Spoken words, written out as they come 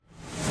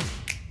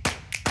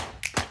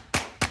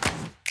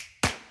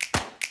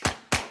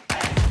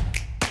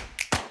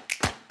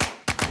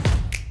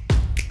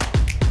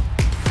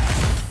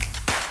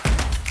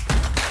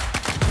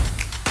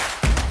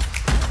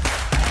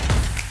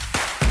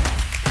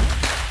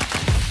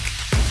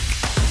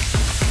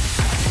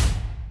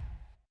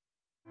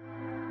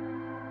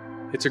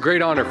It's a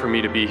great honor for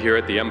me to be here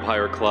at the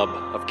Empire Club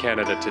of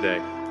Canada today,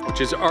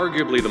 which is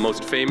arguably the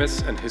most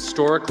famous and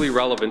historically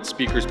relevant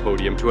speakers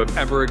podium to have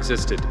ever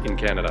existed in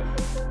Canada.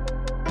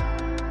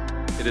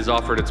 It has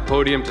offered its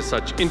podium to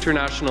such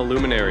international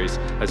luminaries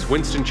as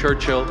Winston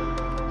Churchill,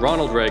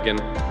 Ronald Reagan,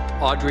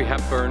 Audrey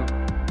Hepburn,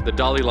 the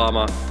Dalai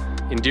Lama,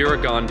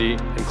 Indira Gandhi,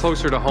 and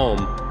closer to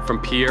home,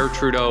 from Pierre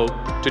Trudeau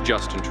to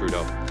Justin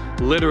Trudeau.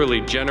 Literally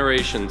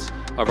generations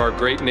of our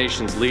great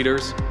nation's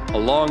leaders,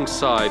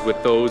 alongside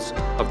with those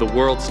of the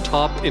world's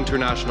top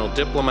international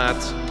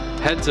diplomats,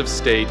 heads of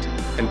state,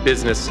 and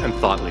business and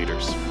thought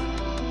leaders.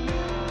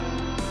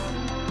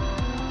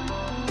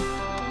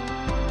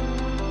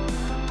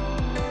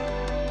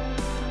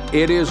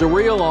 It is a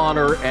real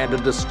honor and a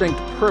distinct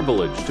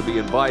privilege to be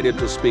invited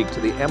to speak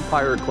to the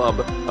Empire Club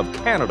of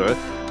Canada,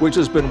 which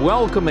has been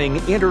welcoming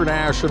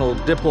international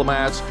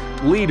diplomats,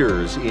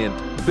 leaders in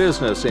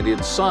business and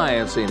in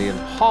science and in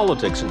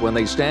politics. When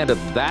they stand at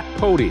that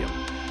podium,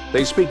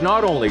 they speak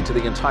not only to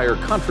the entire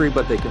country,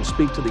 but they can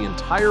speak to the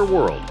entire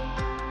world.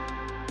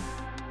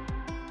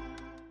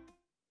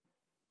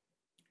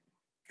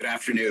 Good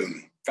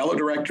afternoon. Fellow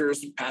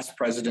directors, past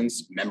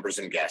presidents, members,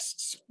 and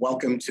guests,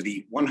 welcome to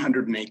the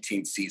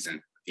 118th season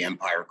of the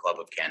Empire Club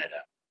of Canada.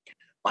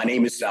 My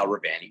name is Sal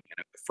Rabani, and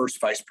I'm the first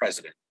vice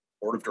president,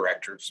 board of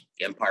directors,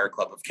 the Empire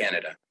Club of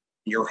Canada,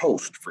 and your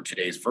host for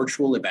today's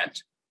virtual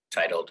event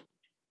titled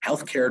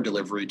Healthcare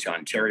Delivery to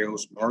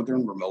Ontario's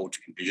Northern Remote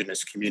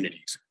Indigenous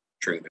Communities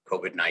during the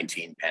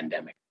COVID-19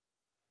 pandemic.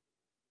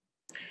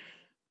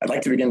 I'd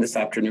like to begin this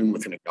afternoon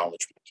with an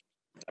acknowledgement.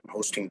 I'm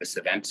hosting this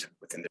event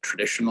within the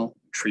traditional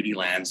treaty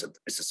lands of the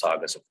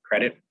Mississaugas of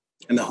Credit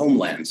and the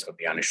homelands of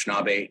the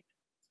Anishinaabe,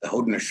 the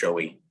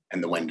Haudenosaunee,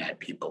 and the Wendat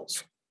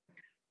peoples.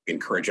 We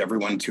encourage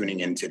everyone tuning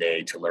in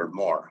today to learn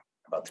more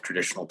about the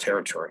traditional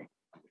territory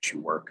on which you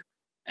work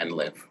and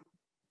live.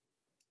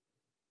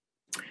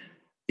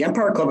 The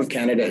Empire Club of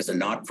Canada is a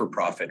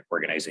not-for-profit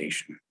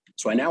organization,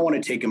 so I now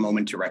want to take a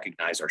moment to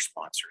recognize our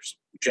sponsors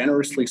who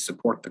generously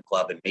support the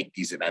club and make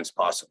these events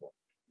possible,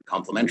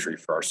 complimentary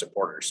for our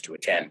supporters to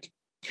attend.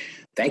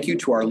 Thank you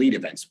to our lead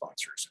event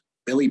sponsors,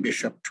 Billy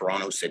Bishop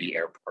Toronto City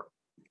Airport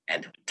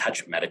and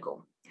Touch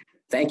Medical.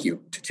 Thank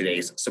you to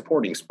today's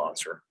supporting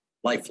sponsor,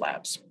 Life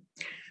Labs.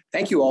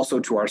 Thank you also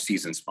to our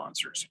season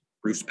sponsors,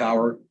 Bruce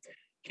Power,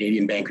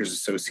 Canadian Bankers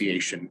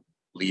Association,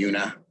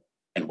 Liuna,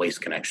 and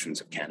Waste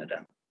Connections of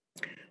Canada.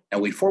 Now,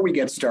 before we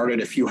get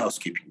started, a few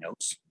housekeeping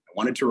notes. I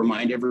wanted to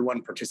remind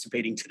everyone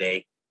participating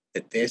today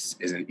that this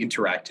is an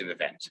interactive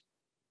event.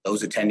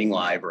 Those attending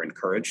live are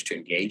encouraged to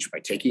engage by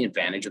taking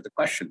advantage of the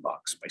question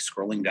box by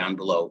scrolling down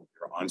below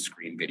your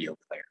on-screen video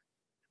player.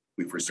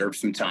 We've reserved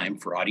some time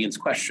for audience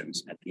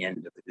questions at the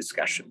end of the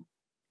discussion.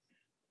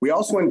 We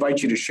also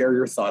invite you to share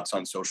your thoughts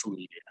on social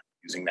media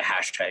using the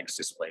hashtags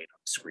displayed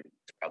on the screen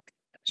throughout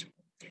the event.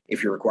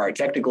 If you require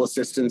technical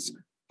assistance,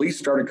 please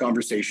start a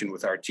conversation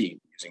with our team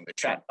using the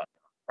chat button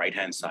on the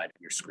right-hand side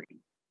of your screen.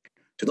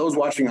 To those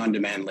watching on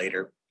demand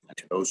later, and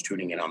to those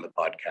tuning in on the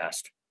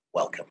podcast,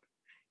 welcome.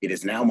 It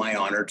is now my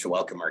honor to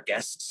welcome our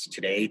guests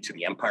today to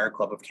the Empire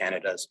Club of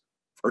Canada's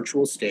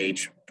virtual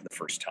stage for the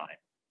first time.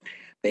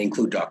 They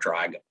include Dr.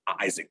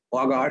 Isaac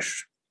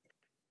Bogosh,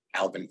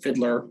 Alvin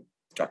Fiddler,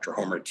 Dr.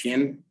 Homer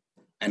Tien,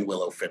 and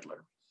Willow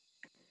Fiddler.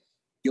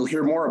 You'll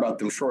hear more about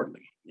them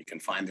shortly. You can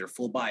find their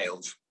full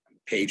bios on the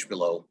page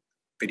below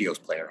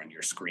videos player on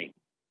your screen.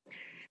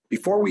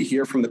 Before we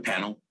hear from the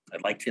panel,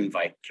 I'd like to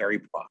invite Carrie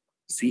Bois,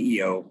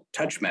 CEO,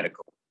 Touch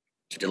Medical,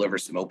 to deliver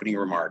some opening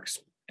remarks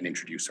and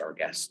introduce our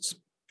guests.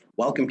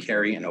 Welcome,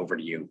 Carrie, and over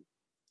to you.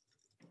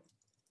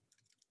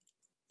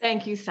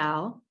 Thank you,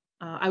 Sal.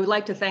 I would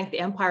like to thank the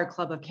Empire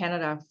Club of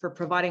Canada for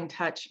providing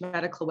Touch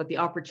Medical with the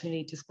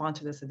opportunity to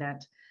sponsor this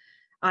event.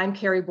 I'm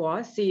Carrie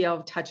Bois, CEO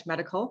of Touch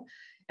Medical,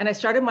 and I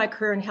started my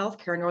career in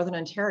healthcare in Northern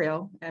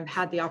Ontario and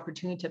had the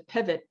opportunity to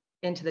pivot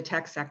into the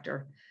tech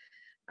sector.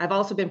 I've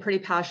also been pretty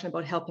passionate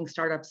about helping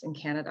startups in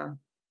Canada.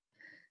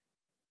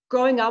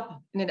 Growing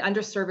up in an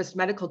underserviced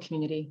medical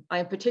community, I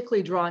am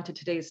particularly drawn to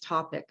today's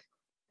topic.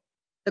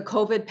 The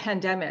COVID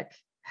pandemic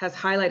has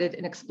highlighted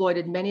and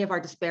exploited many of our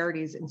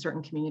disparities in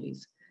certain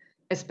communities,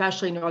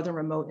 especially Northern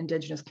remote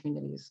Indigenous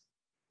communities.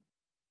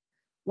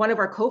 One of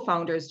our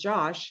co-founders,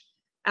 Josh,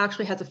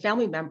 actually has a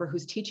family member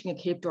who's teaching at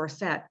Cape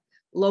Dorset,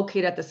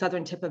 located at the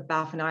southern tip of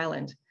Baffin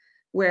Island,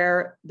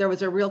 where there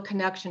was a real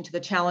connection to the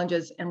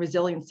challenges and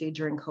resiliency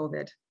during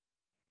COVID.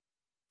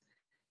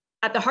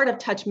 At the heart of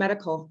Touch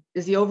Medical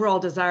is the overall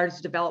desire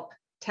to develop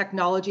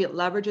technology that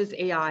leverages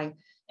AI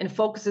and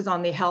focuses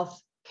on the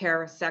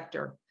healthcare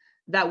sector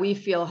that we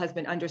feel has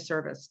been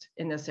underserviced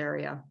in this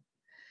area.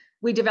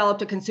 We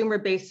developed a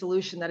consumer-based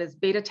solution that is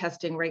beta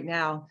testing right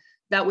now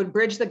that would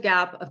bridge the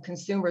gap of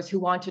consumers who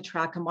want to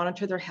track and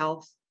monitor their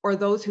health or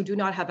those who do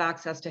not have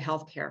access to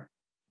healthcare.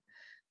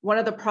 One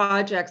of the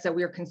projects that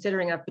we are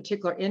considering of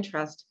particular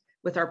interest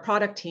with our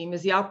product team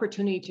is the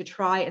opportunity to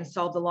try and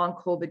solve the long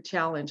COVID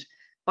challenge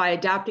by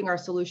adapting our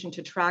solution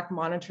to track,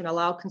 monitor, and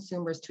allow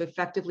consumers to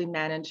effectively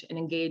manage and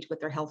engage with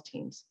their health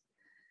teams.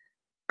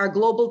 Our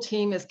global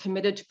team is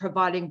committed to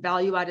providing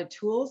value-added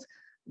tools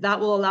that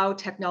will allow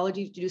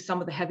technology to do some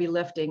of the heavy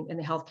lifting in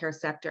the healthcare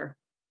sector.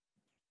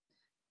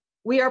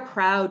 We are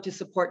proud to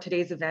support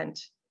today's event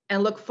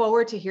and look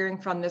forward to hearing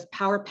from this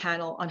power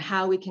panel on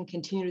how we can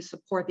continue to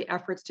support the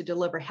efforts to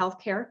deliver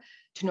healthcare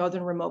to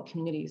northern remote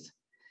communities.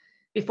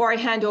 Before I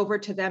hand over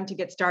to them to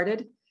get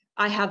started,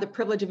 I have the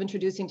privilege of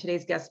introducing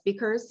today's guest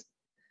speakers.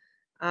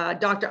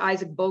 Dr.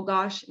 Isaac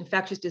Bogosh,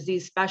 infectious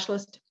disease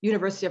specialist,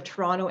 University of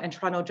Toronto and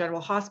Toronto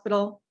General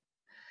Hospital.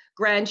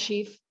 Grand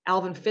Chief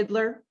Alvin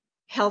Fiddler,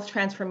 health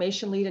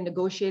transformation lead and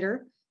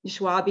negotiator,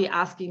 Nishnawbe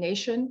Aski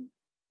Nation.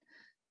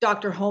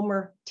 Dr.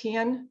 Homer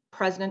Tian,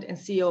 president and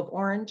CEO of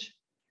Orange.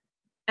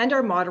 And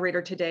our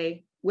moderator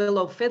today,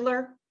 Willow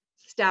Fiddler,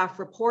 staff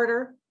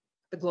reporter,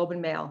 the Globe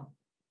and Mail.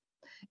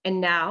 And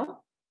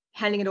now,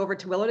 handing it over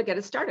to Willow to get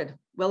us started.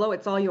 Willow,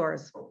 it's all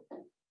yours.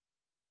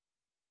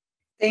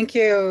 Thank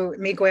you,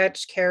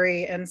 Miigwech,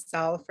 Carrie, and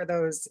Sal for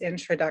those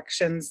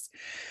introductions.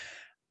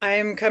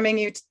 I'm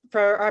coming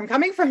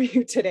from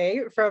you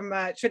today from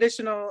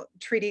traditional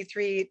Treaty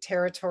 3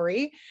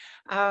 territory,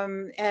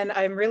 and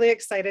I'm really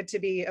excited to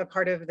be a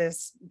part of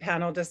this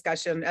panel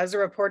discussion. As a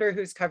reporter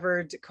who's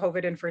covered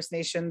COVID in First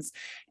Nations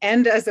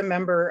and as a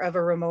member of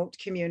a remote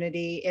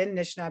community in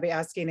Nishnawbe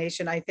Aski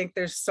Nation, I think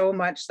there's so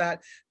much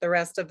that the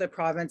rest of the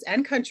province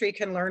and country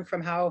can learn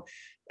from how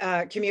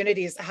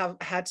communities have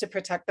had to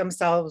protect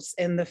themselves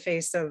in the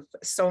face of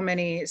so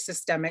many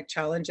systemic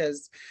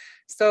challenges.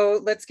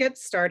 So let's get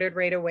started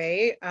right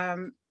away.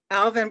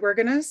 Alvin, we're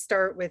gonna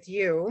start with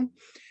you.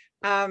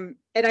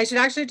 And I should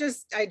actually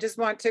I just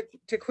want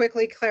to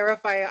quickly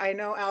clarify, I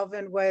know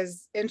Alvin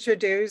was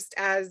introduced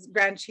as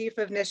Grand Chief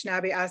of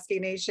Nishnawbe Aski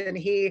Nation.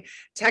 He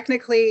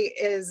technically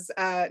is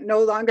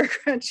no longer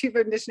Grand Chief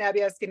of Nishnawbe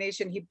Aski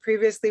Nation. He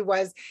previously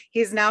was.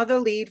 He's now the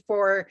lead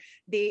for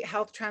the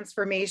health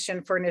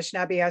transformation for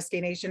Nishnawbe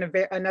Aski Nation,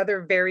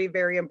 another very,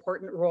 very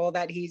important role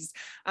that he's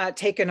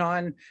taken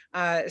on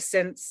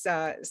since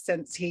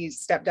he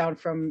stepped down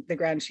from the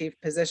Grand Chief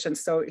position.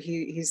 So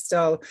he's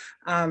still,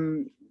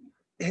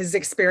 his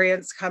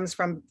experience comes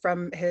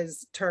from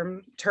his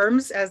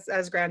terms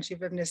as Grand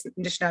Chief of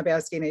Nishnawbe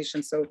Aski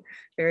Nation. So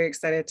very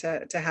excited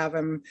to have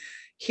him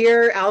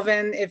here.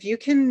 Alvin, if you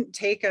can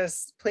take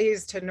us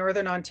please to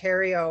Northern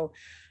Ontario,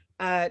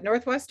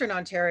 Northwestern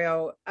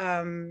Ontario,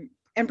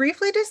 and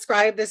briefly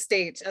describe the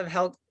state of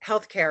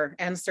healthcare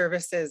and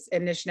services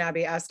in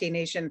Nishnawbe Aski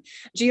Nation.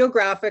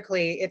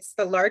 Geographically, it's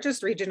the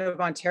largest region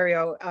of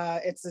Ontario.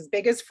 It's as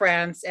big as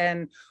France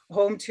and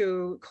home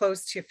to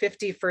close to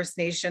 50 First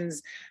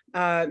Nations,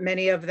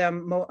 many of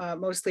them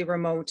mostly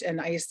remote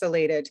and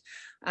isolated.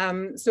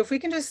 So if we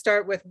can just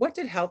start with, what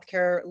did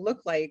healthcare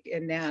look like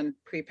in NAN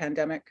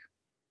pre-pandemic?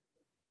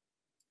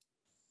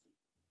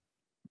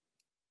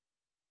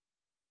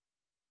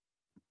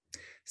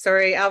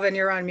 Sorry, Alvin,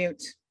 you're on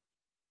mute.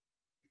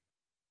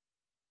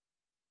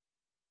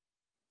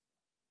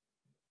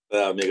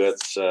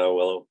 Miigwech,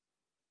 Willow,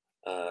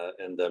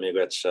 and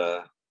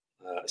Miigwech,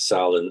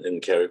 Sal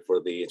and Carrie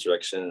for the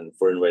introduction and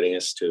for inviting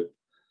us to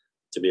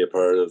be a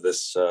part of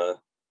this,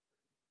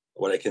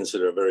 what I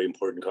consider a very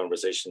important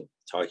conversation,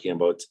 talking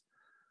about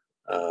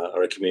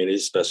our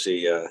communities,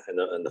 especially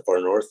in the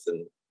far north.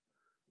 And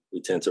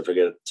we tend to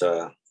forget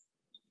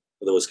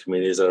those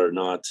communities that are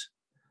not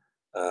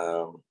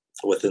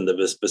within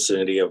the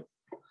vicinity of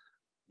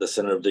the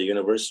center of the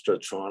universe,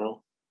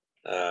 Toronto.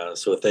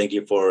 So thank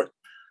you for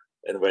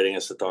inviting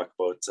us to talk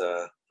about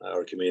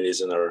our communities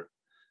and our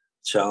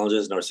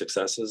challenges and our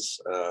successes.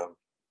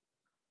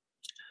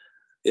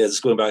 Yeah,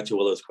 just going back to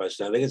Willow's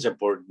question, I think it's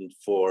important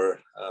for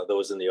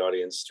those in the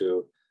audience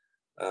to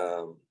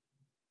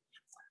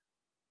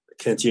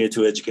continue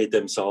to educate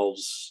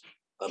themselves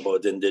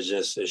about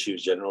Indigenous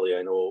issues generally.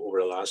 I know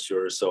over the last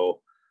year or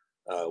so,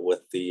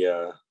 with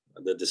the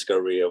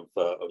discovery of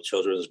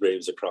children's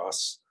graves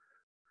across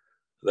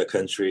the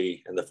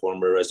country and the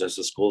former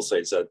residential school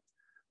sites, that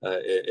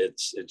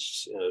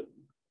it's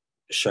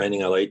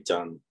shining a light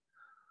on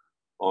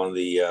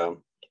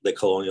the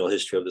colonial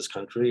history of this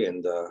country,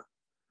 and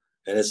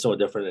it's no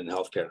different in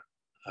healthcare.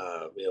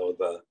 You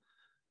know,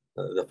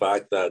 the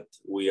fact that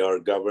we are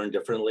governed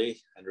differently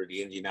under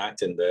the Indian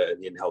Act and the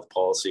Indian Health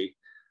Policy,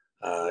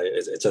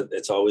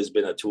 it's always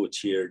been a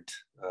two-tiered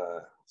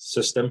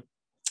system.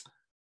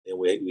 And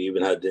we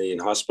even had Indian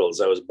hospitals.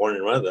 I was born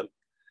in one of them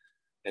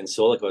in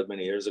Solikot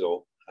many years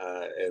ago,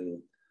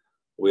 and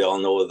we all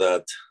know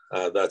that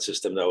that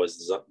system that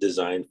was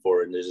designed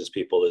for Indigenous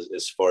people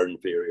is far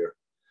inferior.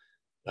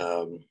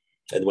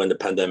 And when the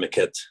pandemic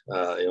hit,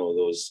 you know,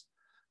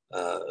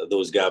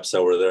 those gaps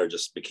that were there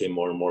just became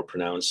more and more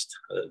pronounced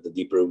the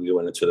deeper we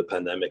went into the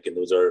pandemic. And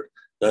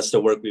that's the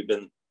work we've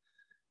been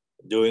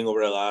doing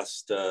over the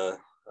last 2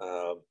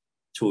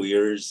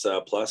 years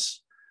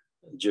plus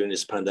during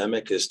this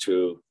pandemic, is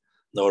to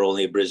not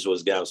only bridge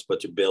those gaps,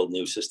 but to build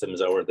new systems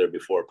that weren't there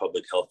before,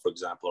 public health, for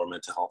example, or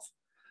mental health.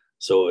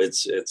 So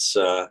it's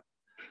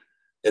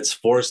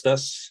forced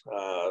us,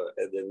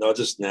 and not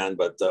just NAN,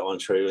 but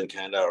Ontario and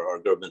Canada, our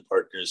government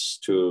partners,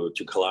 to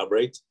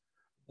collaborate,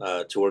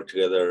 to work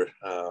together,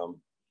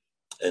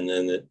 and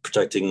then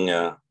protecting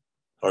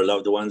our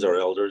loved ones, our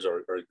elders,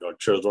 our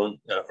children,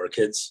 our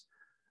kids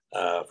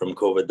from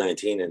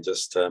COVID-19, and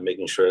just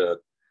making sure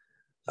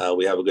that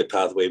we have a good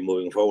pathway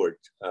moving forward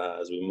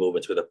as we move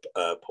into the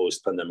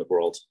post-pandemic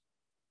world.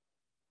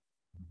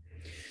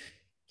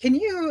 Can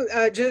you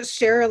just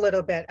share a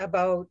little bit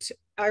about,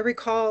 I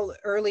recall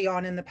early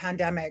on in the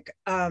pandemic,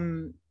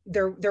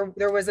 there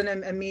was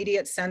an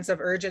immediate sense of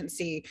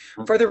urgency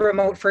for the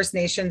remote First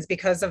Nations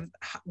because of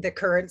the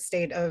current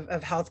state of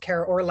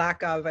healthcare, or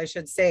lack of, I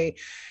should say.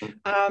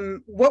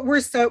 Can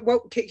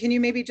you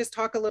maybe just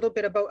talk a little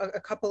bit about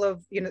a couple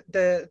of,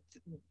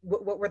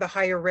 what were the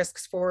higher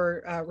risks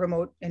for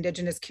remote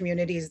Indigenous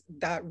communities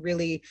that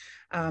really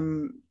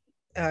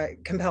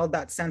compelled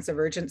that sense of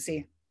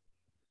urgency?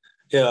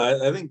 Yeah,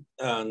 I think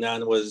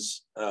Nan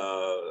was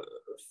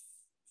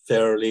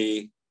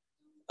fairly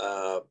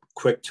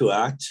quick to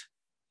act.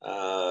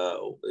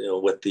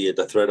 With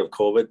the threat of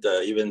COVID,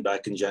 even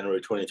back in January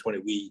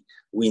 2020,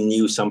 we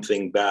knew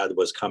something bad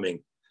was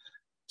coming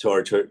to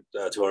our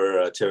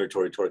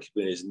territory, to our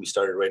communities, and we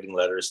started writing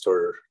letters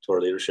to our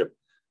leadership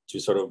to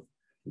sort of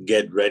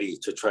get ready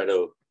to try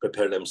to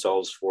prepare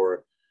themselves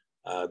for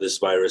this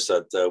virus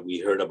that we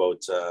heard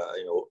about.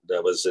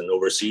 That was in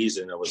overseas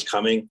and it was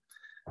coming.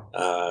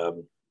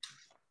 And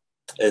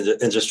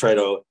just try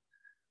to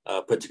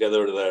put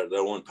together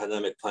their own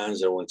pandemic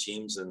plans, their own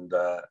teams, and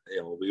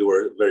we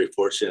were very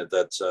fortunate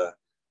that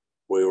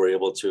we were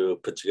able to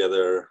put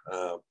together,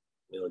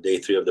 day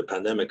 3 of the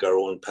pandemic, our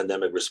own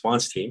pandemic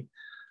response team,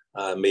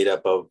 made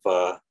up of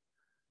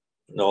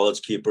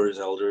knowledge keepers,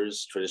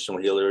 elders, traditional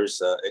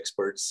healers,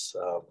 experts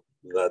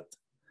that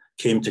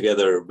came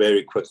together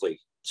very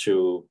quickly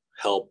to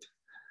help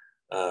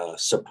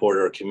support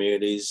our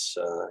communities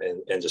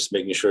and just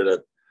making sure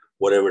that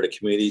whatever the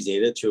communities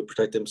needed to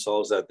protect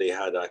themselves, that they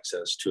had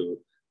access to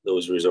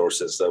those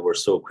resources that were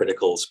so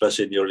critical,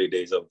 especially in the early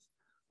days of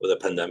the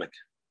pandemic.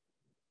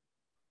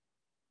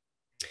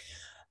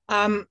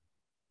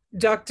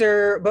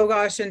 Dr.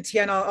 Bogosh and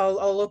Tien,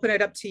 I'll open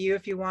it up to you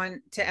if you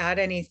want to add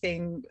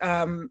anything.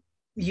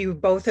 You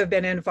both have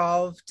been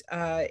involved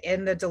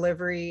in the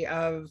delivery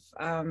of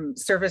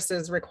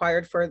services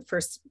required for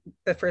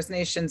the First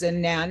Nations in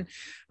Nan.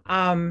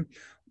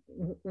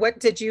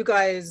 What did you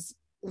guys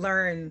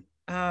learn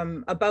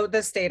about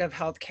the state of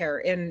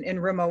healthcare in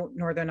remote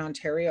Northern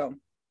Ontario?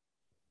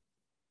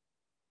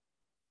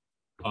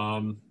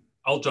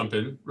 I'll jump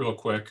in real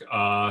quick.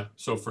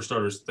 So for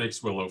starters,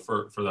 thanks, Willow,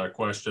 for that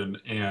question.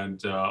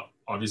 And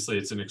obviously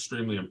it's an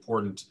extremely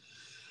important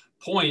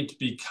point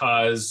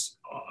because,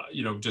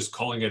 just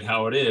calling it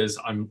how it is,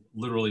 I'm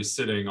literally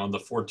sitting on the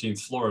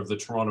 14th floor of the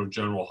Toronto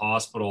General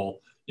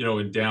Hospital,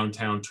 in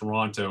downtown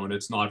Toronto. And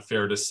it's not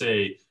fair to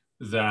say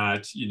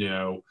that,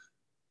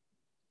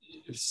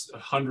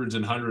 hundreds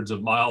and hundreds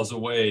of miles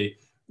away,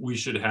 we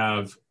should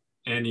have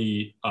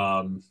any,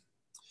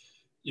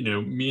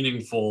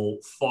 meaningful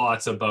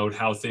thoughts about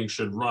how things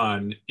should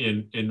run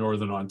in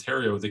Northern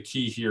Ontario. The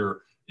key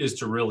here is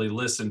to really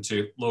listen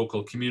to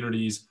local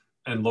communities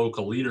and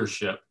local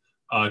leadership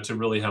to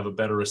really have a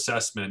better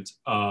assessment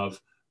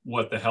of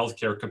what the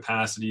healthcare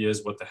capacity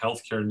is, what the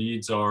healthcare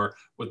needs are,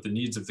 what the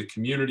needs of the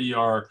community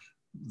are,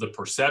 the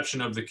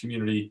perception of the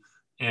community.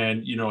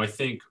 And, I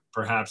think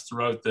perhaps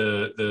throughout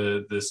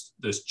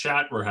this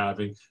chat we're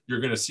having, you're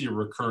going to see a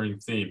recurring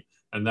theme,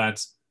 and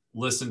that's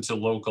listen to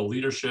local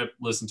leadership,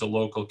 listen to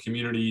local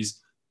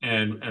communities,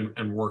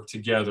 and work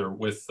together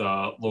with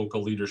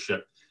local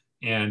leadership.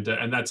 And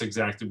that's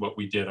exactly what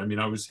we did. I mean,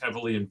 I was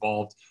heavily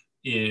involved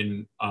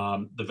in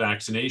the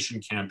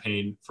vaccination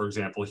campaign, for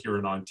example, here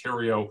in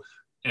Ontario.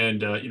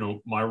 And,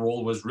 my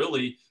role was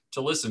really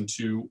to listen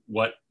to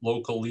what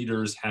local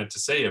leaders had to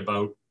say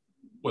about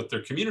what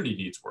their community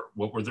needs were,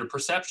 what were their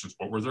perceptions,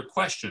 what were their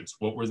questions,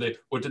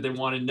 what did they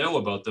want to know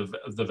about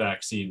the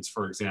vaccines,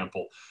 for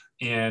example.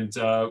 And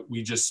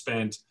we just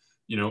spent,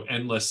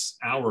 endless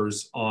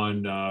hours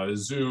on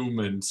Zoom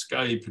and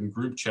Skype and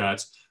group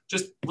chats,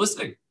 just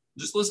listening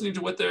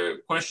to what their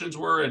questions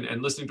were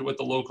and listening to what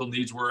the local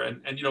needs were.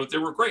 And they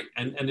were great.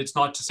 And it's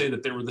not to say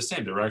that they were the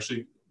same. They were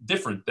actually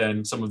different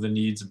than some of the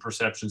needs and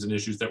perceptions and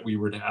issues that we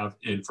would have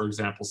in, for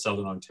example,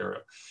 Southern Ontario.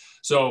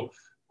 So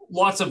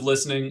lots of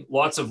listening,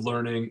 lots of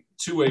learning,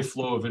 two-way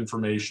flow of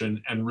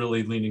information, and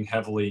really leaning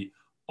heavily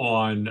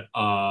on,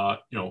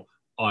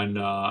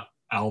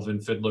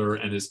 Alvin Fiddler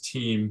and his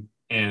team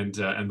and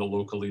the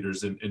local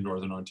leaders in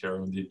Northern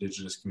Ontario and the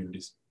Indigenous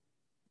communities.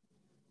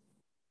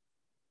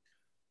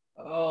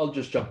 I'll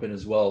just jump in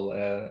as well,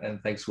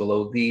 and thanks,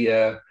 Willow.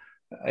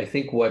 I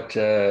think what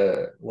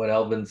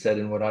Alvin said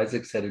and what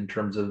Isaac said in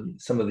terms of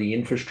some of the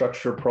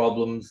infrastructure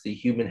problems, the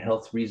human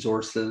health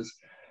resources,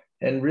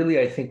 and really,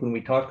 I think when we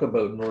talk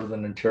about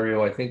Northern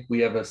Ontario, I think we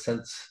have a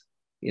sense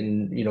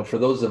for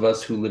those of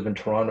us who live in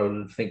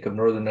Toronto to think of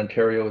Northern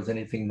Ontario as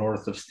anything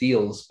north of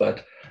Steeles.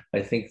 But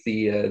I think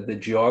the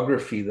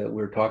geography that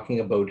we're talking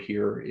about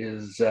here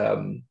is,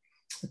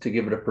 to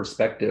give it a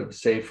perspective,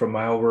 say from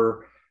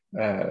our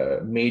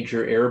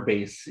major air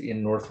base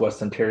in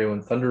Northwest Ontario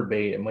in Thunder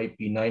Bay, it might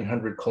be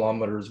 900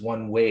 kilometers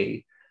one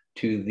way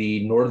to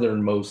the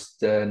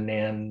northernmost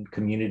Nan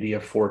community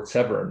of Fort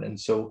Severn. And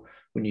so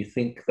when you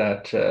think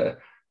that,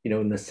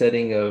 in the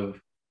setting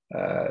of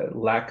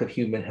lack of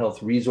human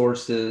health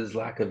resources,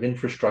 lack of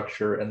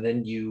infrastructure, and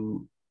then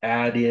you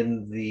add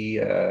in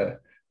the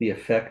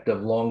effect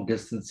of long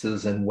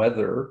distances and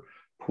weather,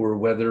 poor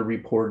weather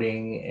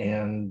reporting,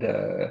 and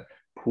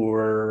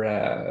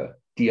poor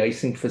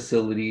de-icing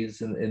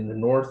facilities in the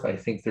north, I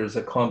think there's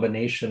a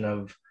combination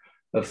of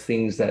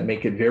things that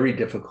make it very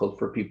difficult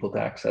for people to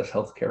access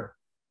healthcare.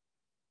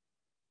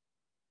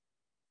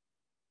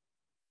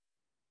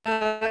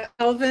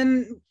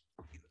 Alvin,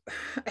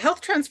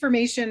 health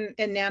transformation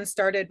in Nan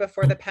started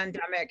before the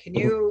pandemic. Can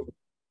you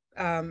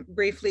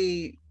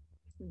briefly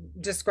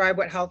describe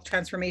what health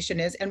transformation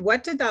is, and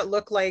what did that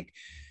look like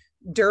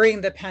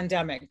during the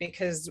pandemic?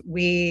 Because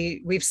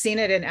we've seen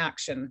it in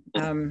action.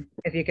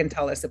 If you can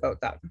tell us about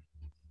that.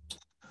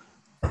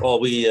 Well,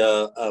 we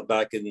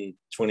back in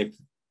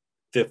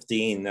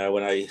 2015,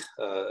 when I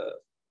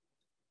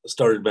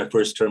started my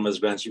first term as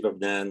Grand Chief of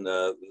Nan,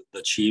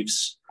 the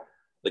chiefs,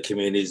 the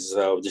communities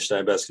of the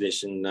Schneider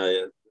Nation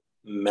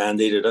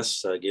mandated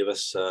us, gave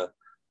us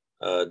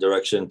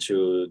direction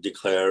to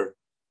declare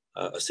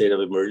a state of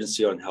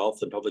emergency on health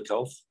and public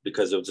health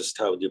because of just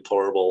how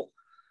deplorable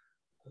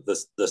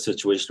the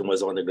situation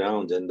was on the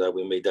ground. And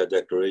we made that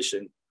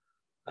declaration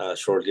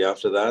shortly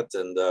after that.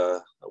 And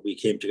we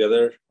came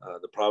together,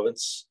 the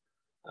province,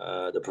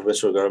 the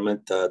provincial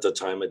government. At the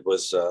time, it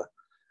was the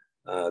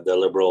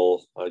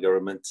Liberal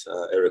government.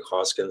 Eric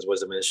Hoskins was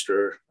the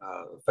minister.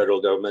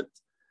 Federal government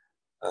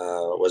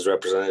was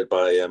represented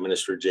by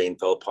Minister Jane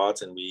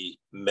Philpott. And we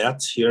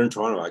met here in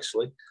Toronto,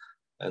 actually.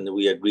 And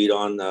we agreed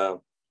on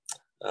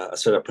a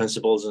set of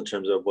principles in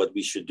terms of what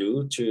we should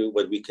do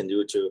what we can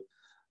do to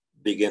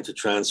begin to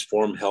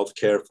transform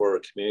healthcare for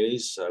our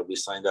communities. We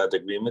signed that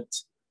agreement.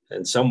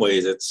 In some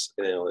ways, it's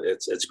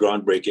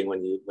groundbreaking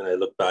when I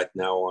look back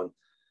now on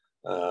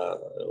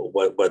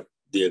what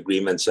the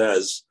agreement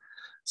says.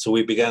 So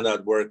we began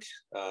that work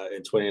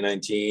in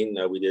 2019.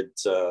 We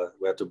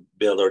had to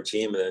build our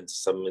team and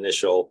some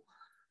initial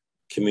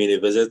community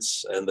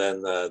visits, and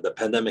then the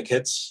pandemic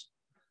hits,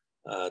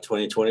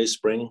 2020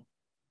 spring,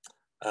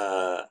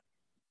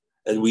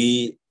 and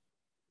we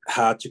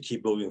had to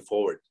keep moving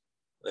forward.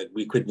 Like,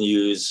 we couldn't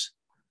use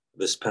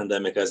this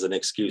pandemic as an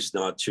excuse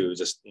not to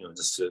just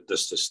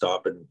to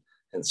stop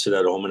and sit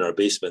at home in our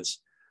basements.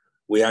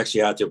 We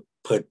actually had to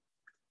put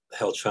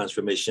health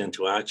transformation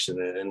into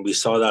action. And we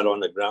saw that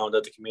on the ground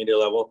at the community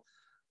level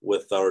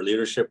with our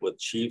leadership, with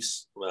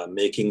chiefs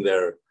making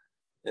their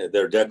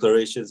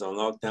declarations on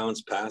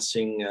lockdowns,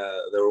 passing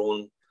their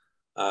own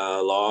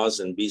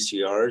laws and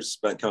BCRs,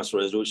 Bank Council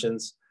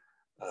resolutions,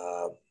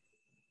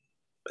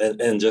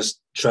 and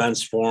just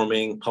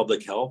transforming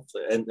public health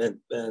and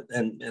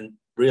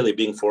really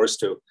being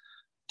forced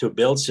to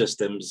build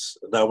systems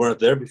that weren't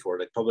there before,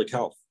 like public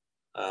health,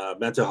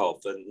 mental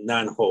health, and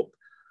Nan Hope.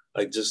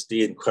 Like, just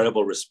the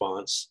incredible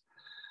response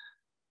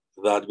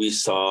that we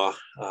saw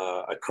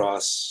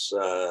across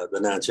the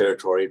Nan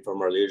territory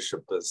from our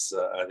leadership is,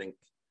 I think,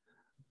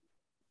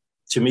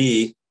 to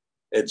me,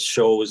 it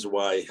shows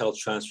why health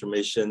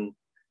transformation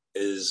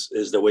is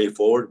the way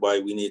forward, why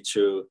we need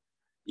to,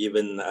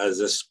 even as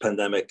this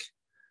pandemic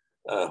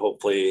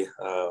hopefully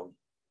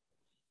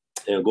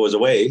goes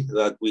away,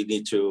 that we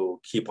need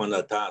to keep on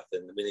that path,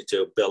 and we need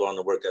to build on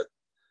the work that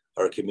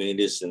our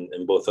communities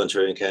in both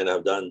Ontario and Canada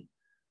have done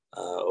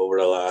over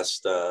the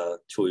last 2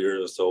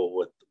 years or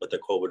so with the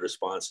COVID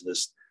response, and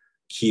just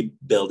keep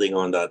building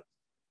on that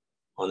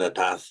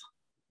path.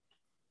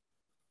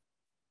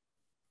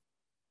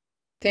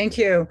 Thank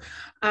you.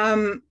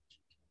 Homer,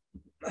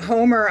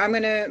 I'm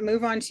going to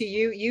move on to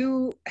you.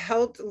 You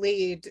helped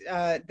lead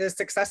the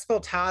successful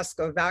task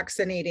of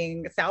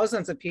vaccinating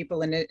thousands of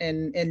people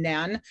in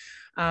Nan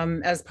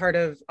as part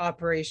of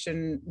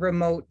Operation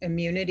Remote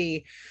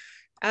Immunity.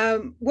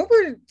 What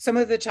were some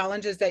of the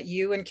challenges that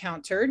you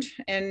encountered,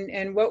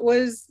 and what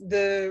was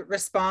the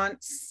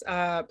response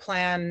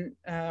plan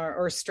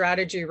or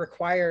strategy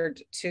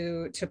required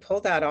to pull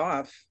that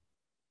off?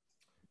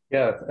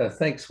 Yeah,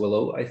 thanks,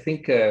 Willow. I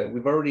think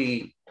we've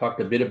already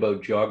talked a bit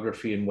about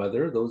geography and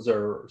weather. Those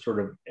are sort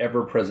of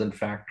ever-present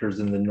factors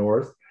in the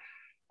north.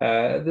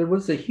 There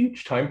was a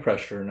huge time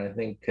pressure, and I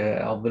think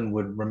Alvin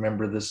would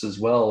remember this as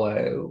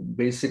well.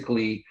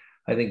 Basically,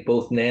 I think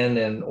both Nan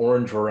and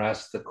Orange were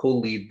asked to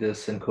co-lead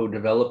this and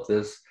co-develop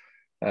this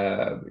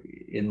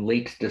in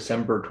late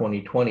December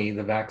 2020.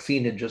 The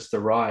vaccine had just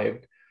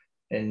arrived,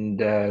 and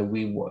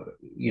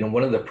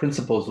one of the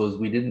principles was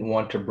we didn't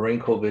want to bring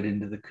COVID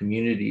into the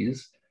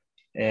communities,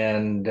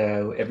 and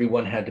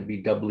everyone had to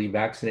be doubly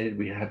vaccinated.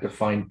 We had to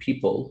find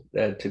people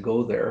to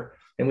go there,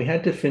 and we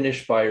had to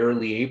finish by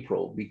early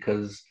April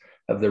because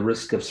of the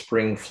risk of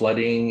spring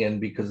flooding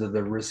and because of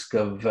the risk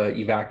of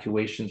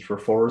evacuations for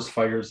forest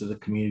fires of the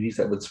communities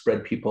that would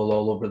spread people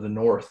all over the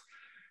north.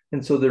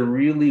 And so there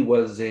really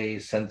was a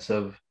sense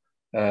of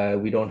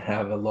we don't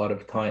have a lot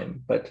of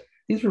time, but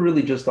these were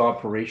really just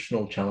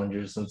operational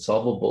challenges and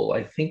solvable.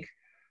 I think,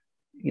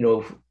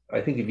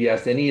 I think if you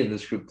asked any of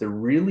this group, the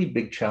really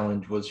big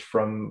challenge was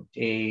from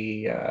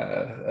a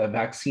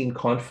vaccine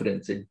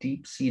confidence, a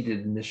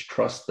deep-seated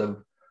mistrust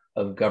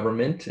of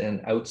government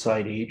and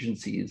outside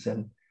agencies.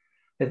 And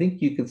I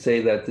think you could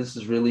say that this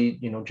is really,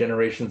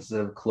 generations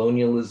of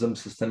colonialism,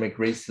 systemic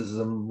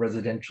racism,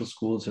 residential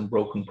schools, and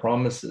broken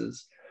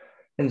promises.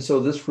 And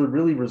so this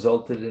really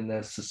resulted in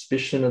a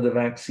suspicion of the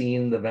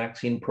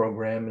vaccine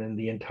program, and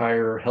the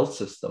entire health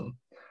system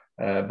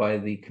by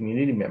the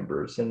community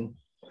members. And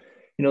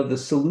the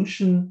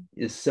solution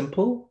is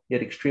simple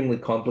yet extremely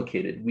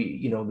complicated.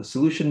 The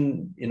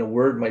solution in a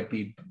word might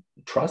be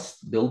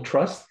trust, build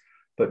trust,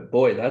 but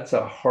boy, that's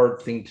a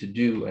hard thing to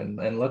do.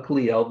 And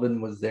luckily,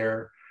 Alvin was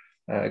there,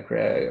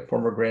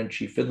 former Grand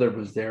Chief Fiddler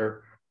was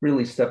there,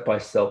 really step by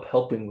step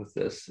helping with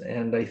this.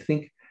 And I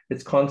think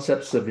it's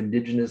concepts of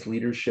Indigenous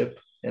leadership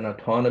and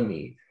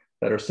autonomy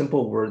that are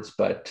simple words,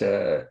 but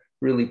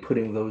really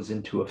putting those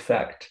into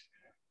effect.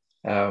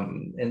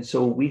 And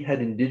so we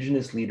had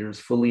Indigenous leaders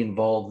fully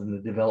involved in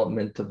the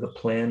development of the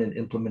plan and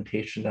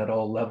implementation at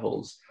all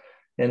levels.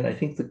 And I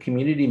think the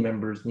community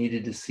members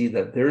needed to see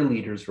that their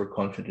leaders were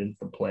confident in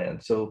the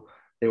plan. So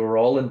they were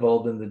all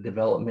involved in the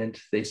development.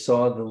 They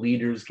saw the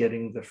leaders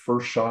getting the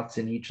first shots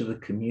in each of the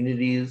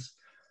communities.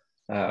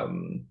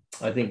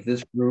 I think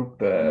this group,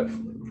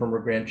 former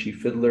Grand Chief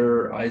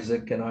Fiddler,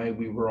 Isaac, and I,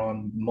 we were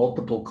on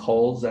multiple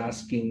calls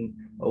asking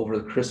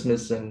over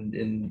Christmas and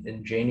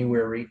in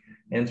January,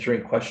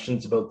 answering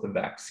questions about the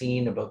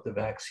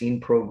vaccine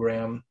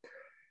program.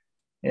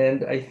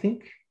 And I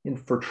think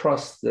for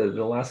trust, the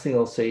last thing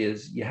I'll say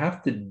is you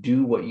have to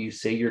do what you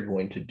say you're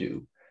going to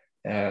do.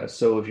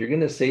 So if you're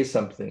going to say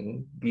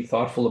something, be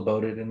thoughtful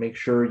about it and make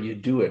sure you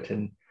do it.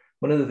 And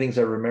one of the things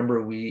I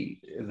remember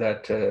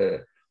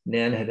that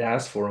Nan had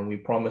asked for and we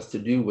promised to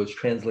do was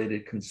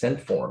translated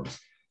consent forms.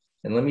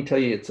 And let me tell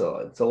you, it's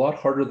a lot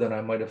harder than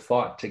I might have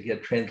thought to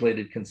get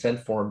translated consent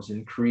forms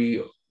in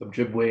Cree,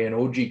 Ojibwe, and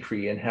Oji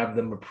Cree and have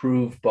them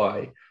approved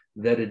by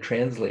vetted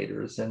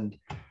translators. And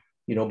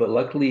but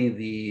luckily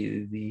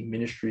the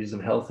Ministries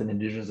of Health and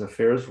Indigenous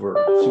Affairs were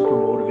super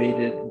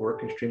motivated,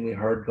 worked extremely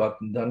hard, got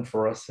them done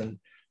for us. And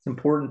it's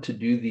important to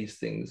do these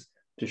things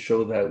to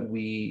show that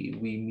we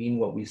mean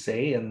what we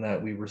say and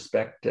that we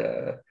respect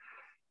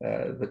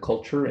the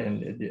culture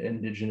and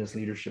Indigenous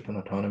leadership and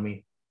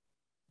autonomy.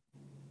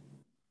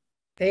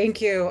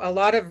 Thank you. A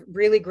lot of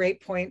really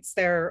great points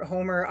there,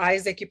 Homer.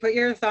 Isaac, you put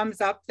your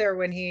thumbs up there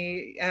when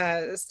he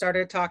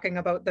started talking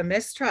about the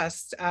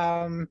mistrust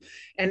and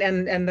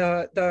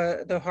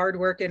the hard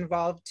work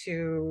involved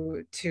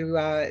to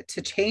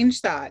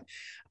change that.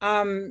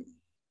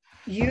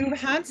 You've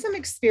had some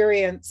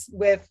experience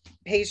with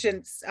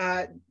patients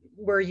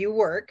where you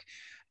work.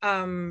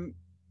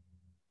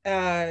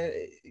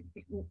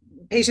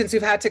 Patients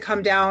who've had to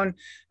come down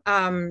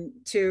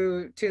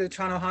to the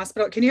Toronto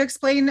hospital. Can you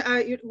explain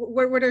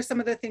what are some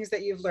of the things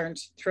that you've learned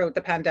throughout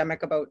the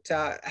pandemic about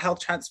health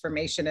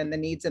transformation and the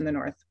needs in the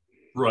North?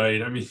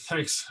 Right. I mean,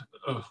 thanks,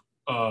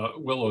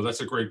 Willow.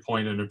 That's a great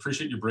point, and I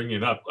appreciate you bringing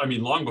it up. I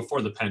mean, long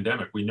before the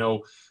pandemic, we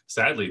know,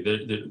 sadly,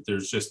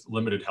 there's just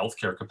limited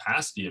healthcare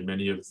capacity in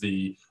many of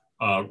the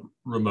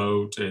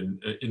remote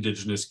and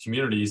Indigenous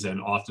communities, and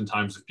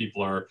oftentimes if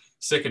people are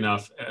sick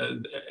enough,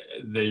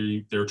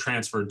 they're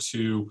transferred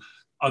to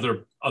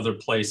other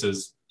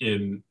places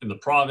in the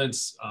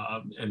province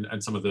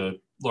and some of the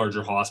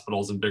larger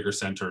hospitals and bigger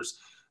centers.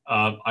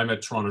 I'm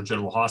at Toronto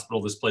General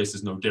Hospital. This place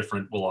is no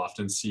different. We'll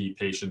often see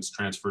patients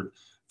transferred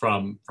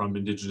from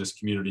Indigenous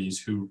communities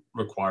who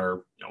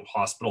require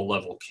hospital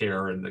level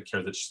care and the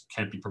care that just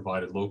can't be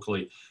provided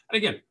locally. And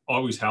again,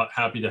 always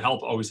happy to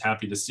help, always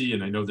happy to see.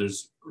 And I know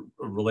there's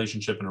a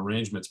relationship and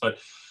arrangements, but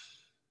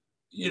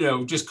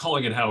just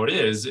calling it how it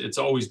is, it's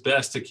always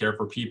best to care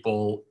for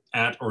people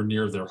at or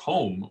near their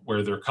home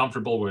where they're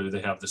comfortable, where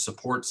they have the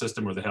support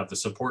system, where they have the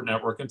support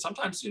network. And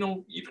sometimes,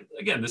 even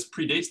again, this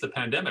predates the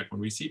pandemic when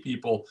we see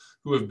people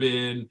who have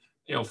been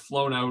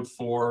flown out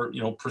for,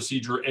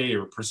 procedure A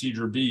or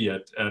procedure B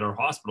at our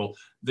hospital,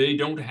 they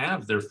don't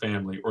have their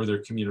family or their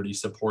community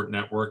support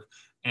network.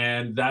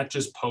 And that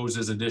just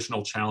poses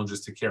additional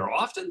challenges to care.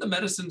 Often the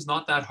medicine's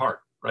not that hard,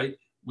 right?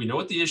 We know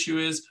what the issue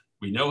is.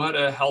 We know how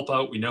to help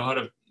out. We know how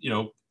to,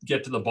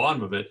 get to the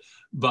bottom of it.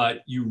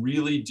 But you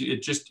really do,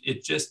 it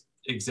just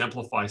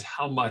exemplifies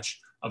how much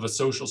of a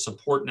social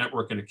support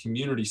network and a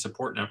community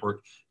support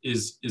network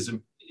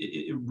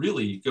it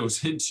really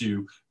goes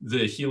into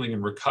the healing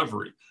and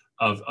recovery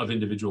of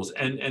individuals.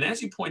 And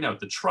as you point out,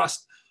 the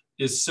trust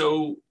is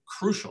so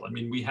crucial. I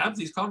mean, we have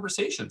these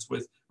conversations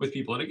with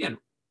people. And again,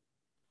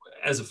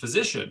 as a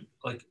physician,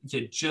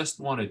 you just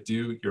want to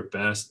do your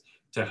best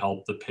to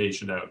help the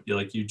patient out.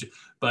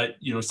 But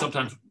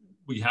sometimes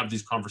we have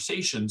these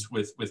conversations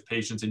with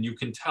patients and you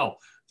can tell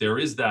there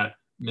is that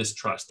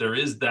mistrust. There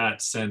is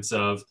that sense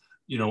of,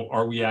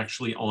 are we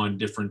actually on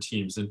different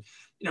teams? And,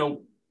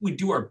 we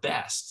do our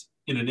best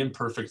in an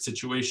imperfect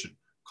situation.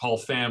 Call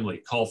family,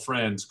 call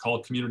friends,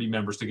 call community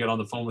members to get on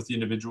the phone with the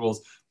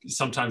individuals.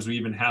 Sometimes we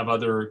even have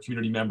other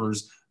community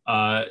members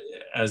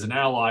as an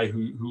ally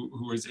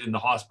who is in the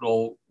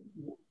hospital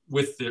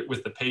with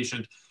the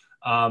patient.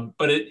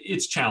 But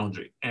it's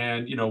challenging,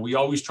 and we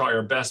always try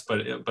our best.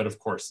 But of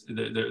course,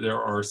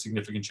 there are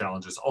significant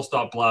challenges. I'll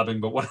stop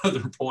blabbing. But one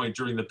other point: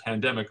 during the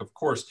pandemic, of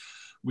course,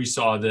 we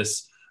saw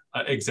this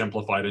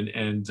exemplified,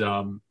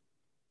 and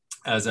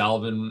as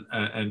Alvin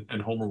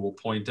and Homer will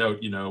point out,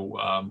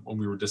 when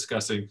we were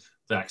discussing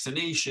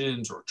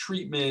vaccinations or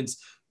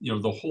treatments,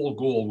 the whole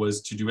goal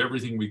was to do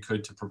everything we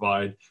could to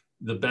provide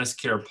the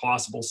best care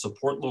possible,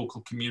 support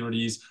local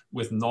communities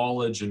with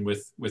knowledge and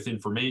with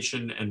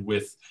information and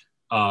with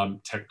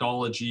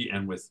technology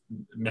and with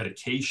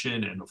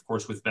medication and of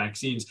course with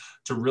vaccines,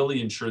 to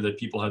really ensure that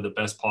people had the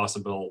best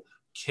possible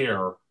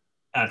care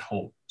at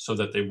home so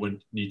that they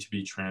wouldn't need to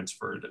be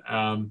transferred.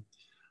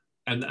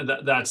 And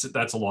that's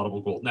a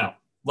laudable goal. Now,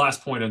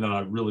 last point, and then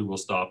I really will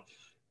stop.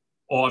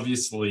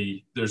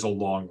 Obviously, there's a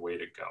long way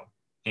to go.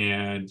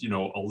 And,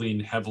 I'll lean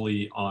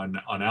heavily on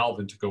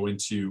Alvin to go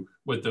into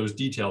what those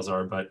details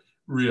are, but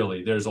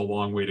really there's a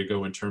long way to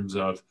go in terms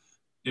of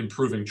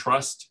improving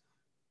trust,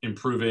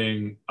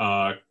 improving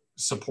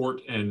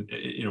support, and,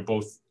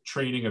 both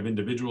training of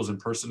individuals and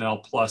personnel,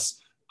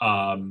 plus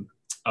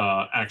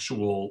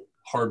actual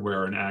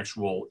hardware and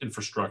actual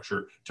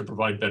infrastructure to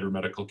provide better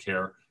medical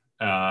care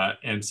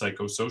and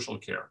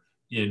psychosocial care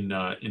in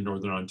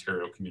Northern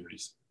Ontario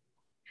communities.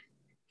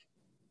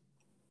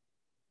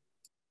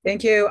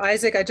 Thank you,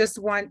 Isaac. I just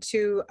want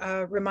to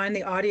remind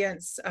the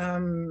audience,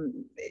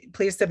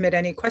 please submit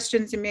any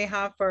questions you may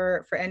have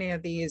for any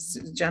of these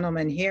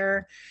gentlemen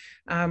here.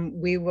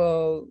 We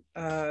will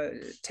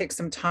take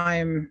some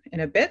time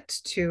in a bit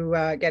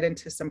to get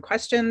into some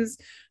questions,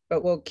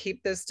 but we'll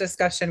keep this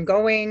discussion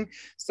going.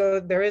 So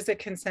there is a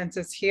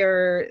consensus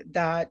here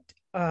that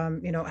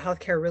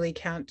healthcare really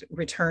can't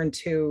return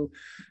to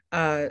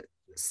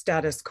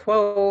status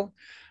quo.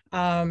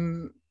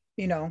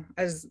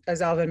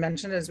 As Alvin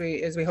mentioned, as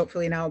we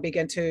hopefully now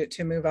begin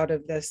to move out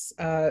of this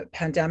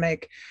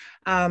pandemic,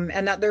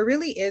 and that there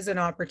really is an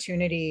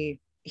opportunity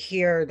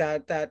here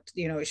that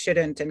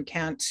shouldn't and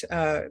can't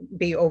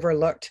be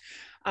overlooked.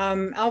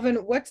 Alvin,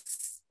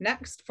 what's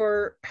next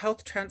for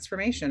health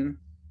transformation?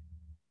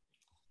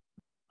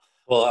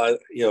 Well,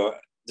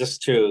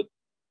 just to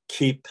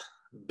keep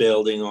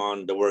building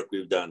on the work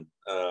we've done,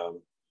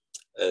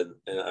 and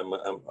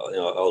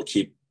I'll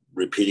keep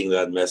repeating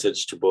that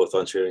message to both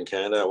Ontario and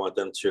Canada. I want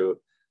them to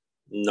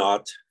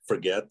not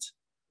forget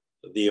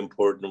the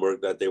important work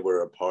that they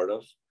were a part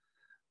of.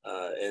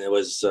 And it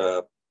was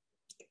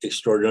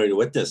extraordinary to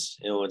witness,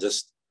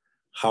 just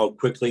how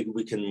quickly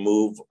we can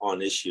move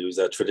on issues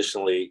that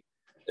traditionally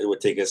it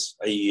would take us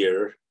a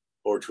year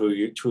or 2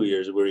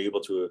 years. We were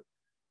able to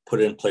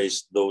put in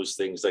place those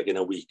things like in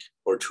a week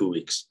or 2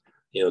 weeks,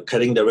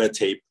 cutting the red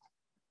tape,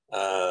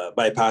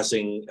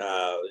 bypassing,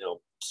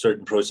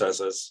 certain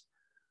processes,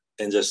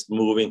 and just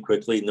moving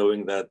quickly,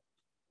 knowing that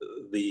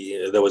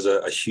there was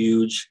a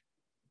huge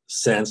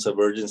sense of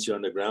urgency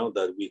on the ground,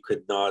 that we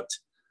could not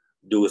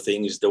do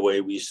things the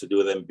way we used to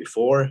do them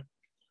before.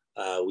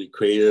 We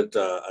created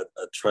a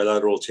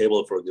trilateral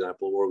table, for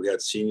example, where we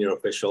had senior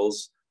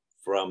officials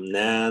from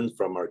NAN,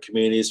 from our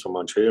communities, from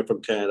Ontario,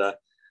 from Canada,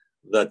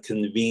 that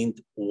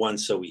convened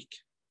once a week.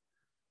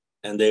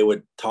 And they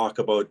would talk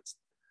about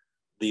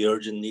the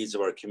urgent needs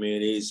of our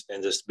communities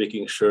and just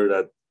making sure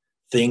that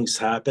things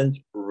happened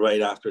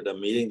right after the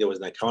meeting. There was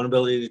an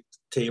accountability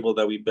table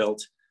that we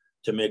built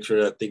to make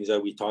sure that things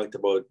that we talked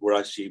about were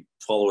actually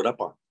followed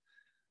up on.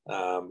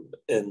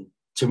 And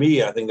to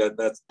me, I think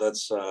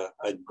that's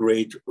a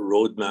great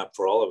roadmap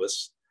for all of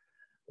us.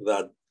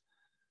 That,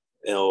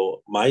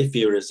 my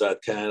fear is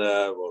that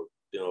Canada or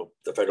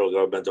the federal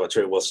government of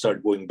Ontario will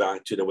start going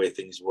back to the way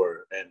things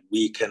were, and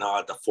we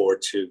cannot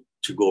afford to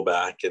go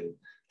back. And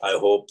I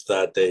hope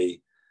that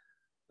they.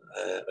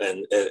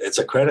 And it's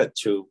a credit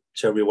to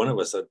every one of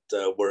us that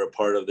we're a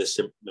part of this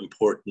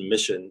important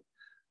mission,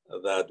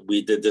 that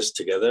we did this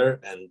together,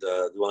 and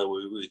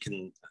we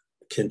can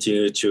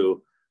continue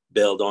to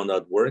build on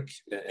that work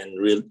and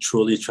really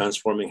truly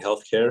transforming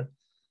healthcare.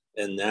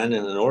 And then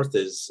in the North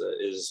is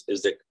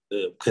the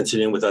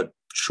continuing with that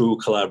true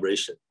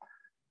collaboration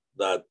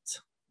that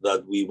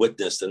we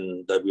witnessed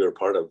and that we were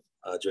part of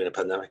during the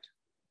pandemic.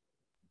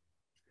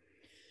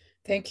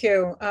 Thank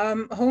you.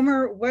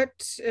 Homer,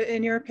 what,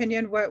 in your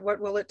opinion,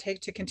 what will it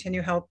take to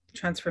continue health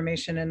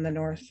transformation in the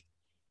North?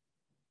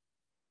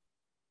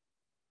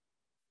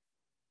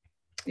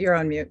 You're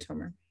on mute,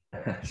 Homer.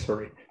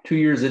 Sorry, 2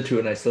 years into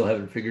it, and I still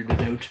haven't figured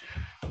it out.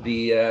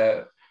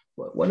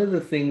 One of the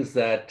things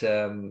that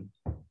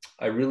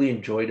I really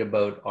enjoyed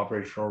about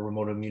Operational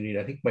Remote Immunity,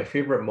 I think my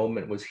favorite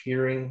moment was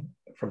hearing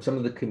from some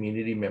of the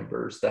community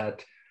members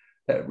that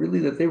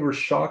they were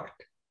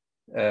shocked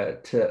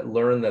to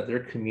learn that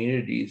their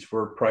communities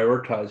were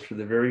prioritized for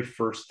the very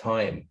first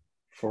time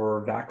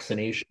for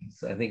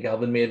vaccinations. I think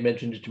Alvin may have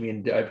mentioned it to me,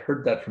 and I've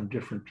heard that from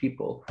different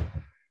people,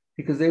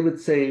 because they would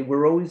say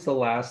we're always the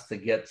last to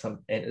get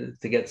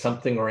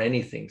something or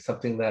anything,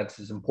 something that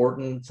is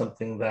important,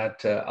 something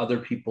that other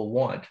people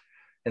want.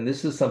 And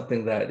this is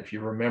something that, if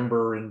you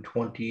remember, in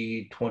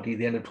 2020,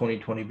 the end of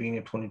 2020, beginning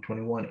of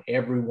 2021,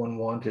 everyone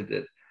wanted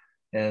it.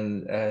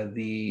 And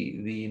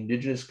the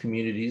Indigenous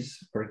communities,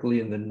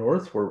 particularly in the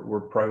north,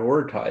 were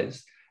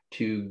prioritized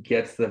to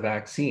get the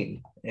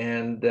vaccine.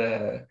 And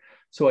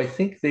so I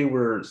think they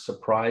were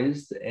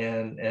surprised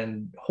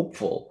and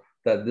hopeful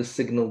that this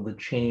signaled the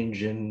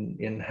change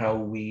in how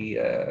we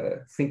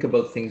think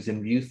about things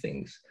and view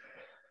things.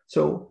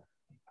 So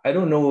I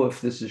don't know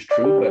if this is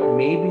true, but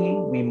maybe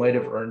we might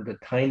have earned a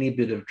tiny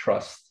bit of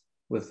trust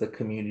with the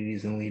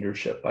communities and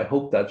leadership. I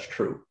hope that's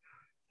true.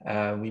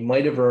 We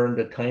might have earned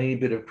a tiny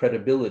bit of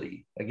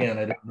credibility. Again,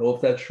 I don't know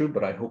if that's true,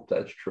 but I hope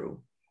that's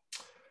true.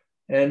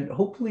 And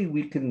hopefully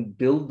we can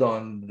build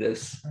on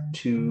this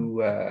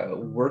to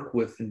work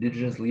with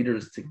Indigenous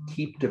leaders to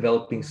keep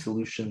developing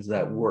solutions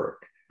that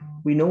work.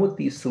 We know what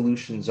these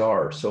solutions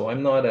are. So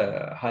I'm not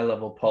a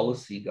high-level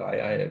policy guy.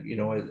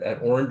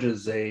 At Orange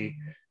is an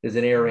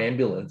air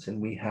ambulance, and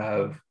we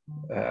have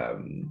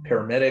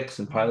paramedics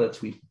and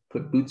pilots. We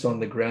put boots on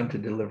the ground to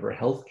deliver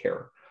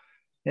healthcare.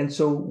 And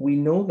so we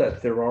know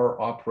that there are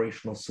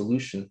operational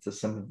solutions to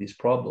some of these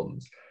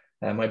problems.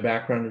 My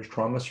background is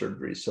trauma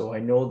surgery, so I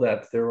know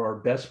that there are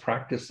best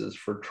practices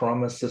for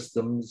trauma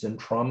systems and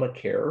trauma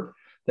care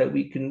that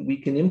we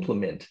can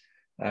implement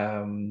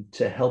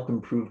to help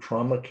improve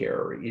trauma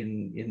care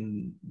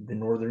in the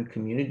northern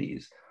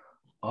communities.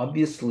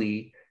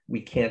 Obviously,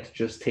 we can't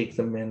just take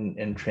them in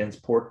and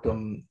transport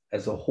them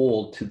as a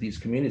whole to these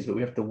communities, but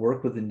we have to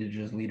work with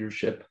Indigenous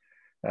leadership.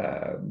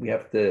 We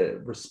have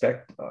to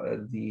respect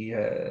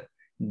the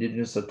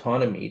Indigenous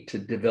autonomy to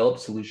develop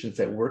solutions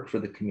that work for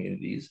the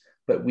communities,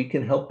 but we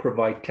can help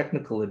provide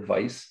technical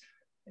advice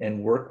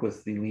and work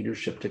with the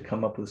leadership to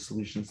come up with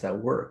solutions that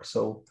work.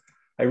 So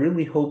I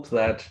really hope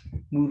that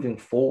moving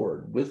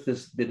forward with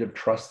this bit of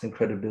trust and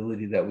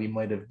credibility that we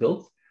might have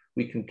built,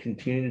 we can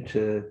continue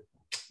to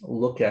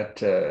look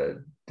at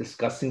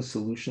discussing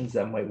solutions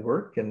that might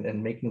work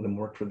and making them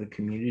work for the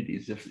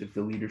communities if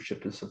the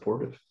leadership is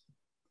supportive.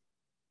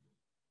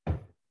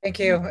 Thank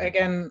you.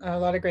 Again, a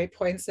lot of great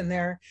points in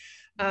there.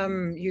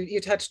 You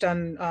touched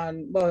on,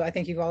 well, I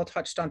think you've all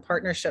touched on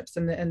partnerships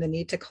and the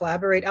need to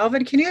collaborate.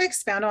 Alvin, can you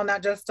expand on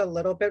that just a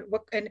little bit?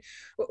 What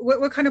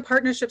kind of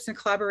partnerships and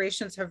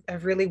collaborations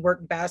have really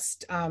worked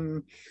best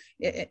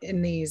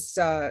in these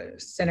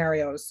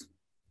scenarios?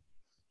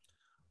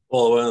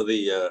 Well, one of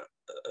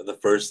the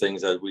first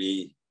things that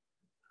we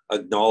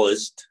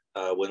acknowledged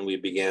when we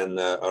began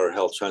our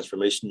health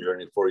transformation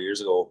journey 4.5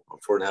 years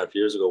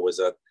ago, was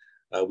that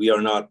we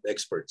are not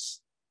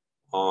experts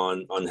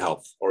on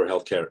health or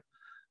healthcare.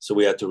 So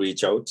we had to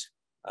reach out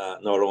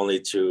not only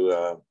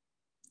to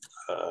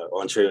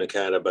Ontario and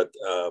Canada, but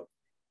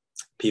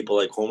people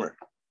like Homer,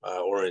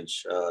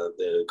 Orange,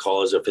 the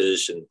College of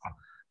Physicians,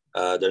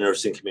 the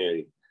nursing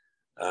community,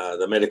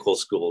 the medical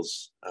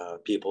schools,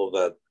 people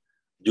that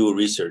do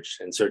research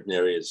in certain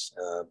areas.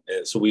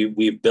 So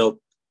we built,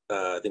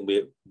 I think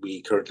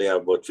we currently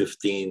have about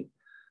 15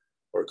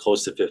 or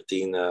close to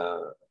 15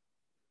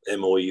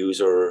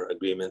 MOUs or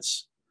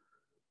agreements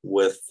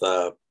with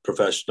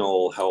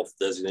professional health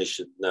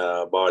designation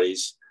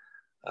bodies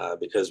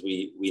because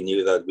we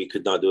knew that we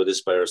could not do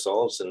this by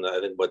ourselves. And I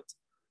think what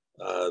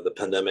the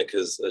pandemic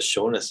has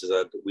shown us is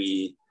that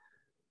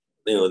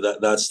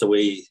that's the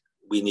way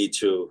we need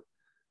to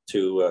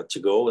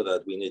go,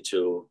 that we need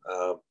to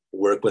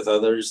work with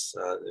others.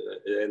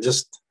 And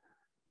just,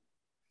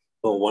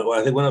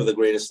 I think one of the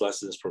greatest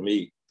lessons for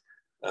me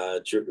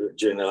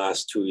during the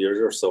last 2 years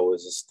or so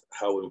is just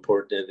how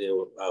important,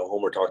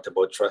 Homer talked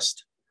about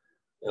trust,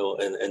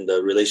 and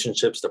the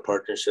relationships, the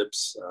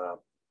partnerships,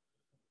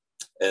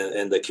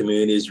 and the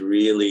communities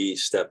really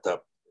stepped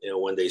up,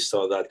 when they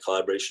saw that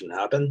collaboration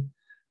happen,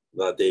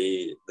 that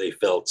they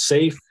felt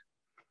safe,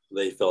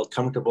 they felt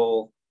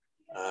comfortable,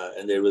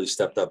 and they really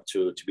stepped up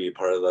to be a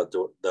part of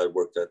that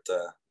work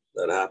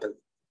that happened.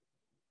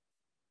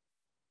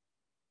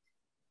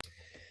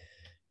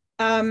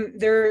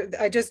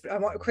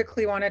 I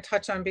quickly want to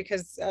touch on,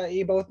 because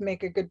you both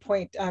make a good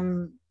point.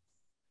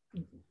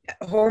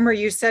 Homer,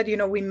 you said,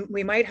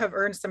 we might have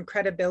earned some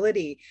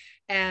credibility,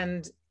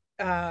 and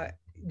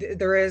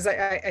there is,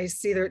 I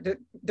see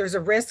there's a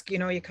risk,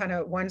 you kind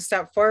of one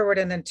step forward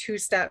and then 2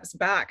 steps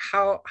back.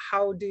 How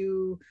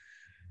do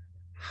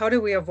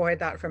we avoid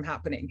that from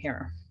happening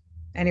here?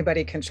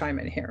 Anybody can chime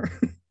in here.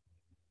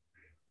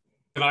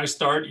 Can I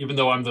start, even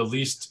though I'm the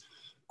least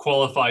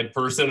qualified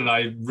person, and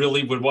I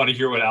really would want to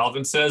hear what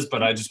Alvin says,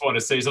 but I just want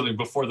to say something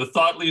before the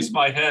thought leaves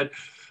my head.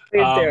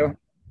 Please do.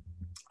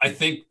 I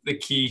think the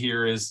key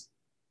here is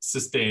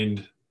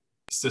sustained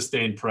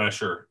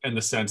pressure, in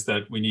the sense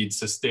that we need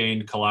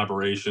sustained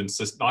collaboration,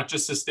 not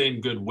just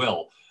sustained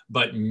goodwill,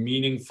 but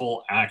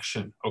meaningful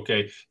action.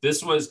 Okay,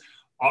 this was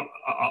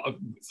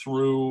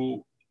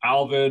through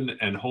Alvin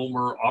and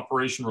Homer.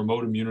 Operation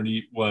Remote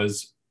Immunity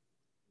was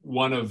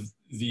one of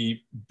the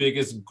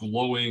biggest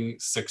glowing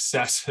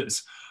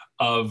successes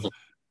of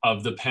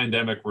the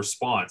pandemic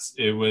response.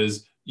 It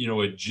was,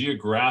 a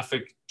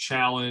geographic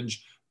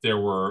challenge. There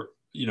were,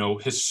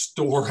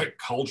 historic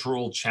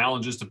cultural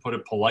challenges, to put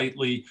it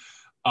politely.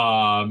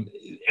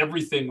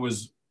 Everything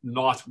was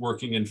not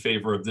working in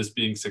favor of this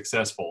being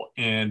successful.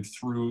 And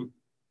through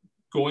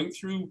going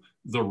through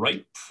the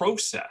right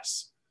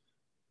process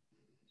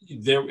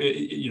there,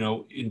 you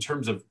know, in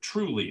terms of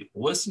truly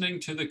listening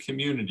to the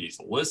communities,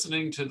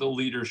 listening to the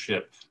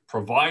leadership,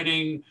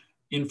 providing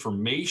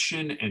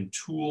information and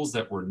tools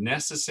that were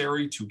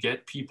necessary to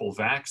get people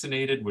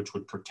vaccinated, which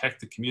would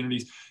protect the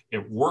communities.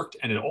 It worked,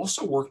 and it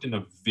also worked in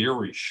a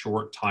very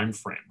short time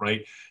frame,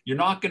 right? You're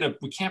not gonna,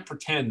 we can't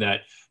pretend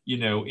that, you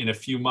know, in a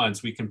few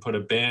months we can put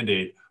a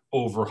Band-Aid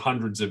over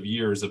hundreds of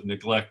years of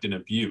neglect and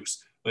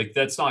abuse. Like,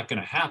 that's not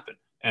gonna happen.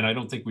 And I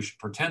don't think we should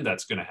pretend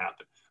that's gonna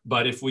happen.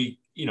 But if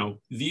we, you know,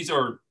 these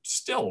are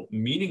still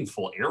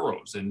meaningful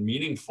arrows and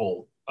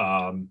meaningful,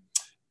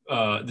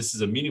 this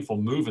is a meaningful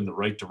move in the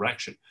right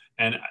direction.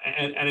 And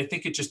I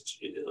think it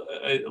just,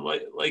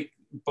 like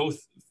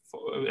both,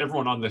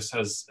 everyone on this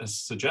has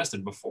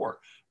suggested before,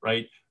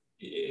 right?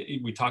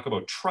 We talk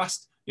about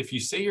trust. If you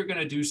say you're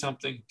gonna do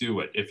something, do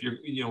it. If you're,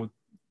 you know,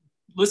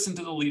 listen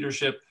to the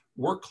leadership,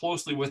 work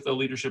closely with the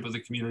leadership of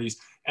the communities.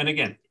 And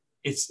again,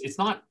 it's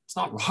not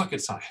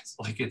rocket science.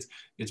 Like,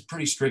 it's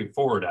pretty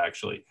straightforward,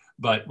 actually.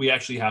 But we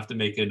actually have to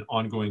make an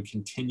ongoing,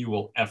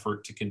 continual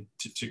effort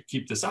to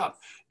keep this up,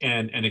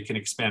 and it can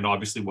expand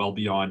obviously well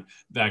beyond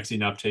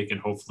vaccine uptake and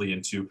hopefully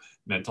into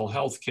mental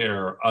health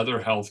care,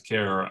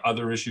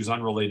 other issues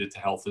unrelated to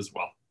health as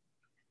well.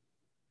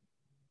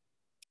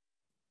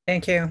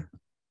 Thank you,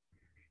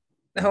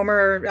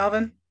 Homer.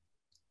 Alvin.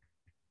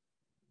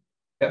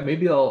 Yeah,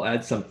 maybe I'll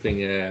add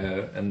something,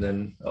 and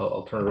then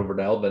I'll turn it over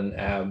to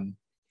Alvin.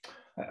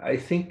 I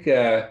think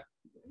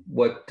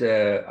what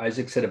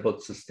Isaac said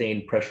about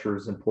sustained pressure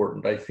is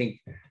important. I think,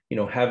 you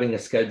know, having a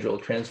schedule,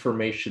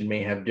 transformation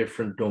may have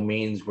different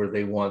domains where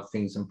they want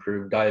things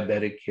improved,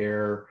 diabetic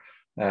care,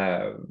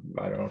 I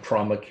don't know,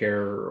 trauma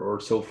care, or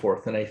so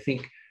forth. And I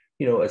think,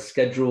 you know, a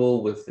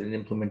schedule with an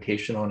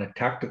implementation on a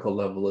tactical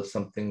level is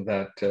something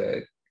that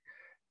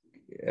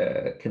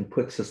can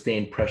put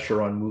sustained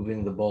pressure on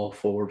moving the ball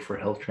forward for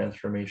health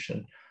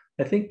transformation.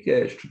 I think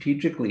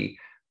strategically,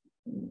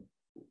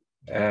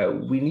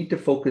 we need to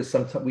focus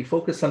sometimes. We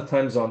focus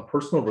sometimes on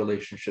personal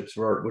relationships,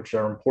 which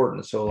are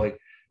important. So, like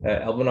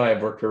Alvin and I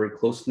have worked very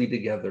closely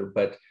together,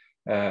 but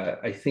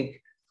I think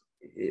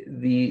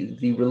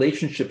the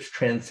relationships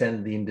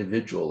transcend the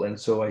individual. And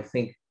so, I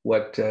think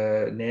what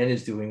Nan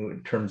is doing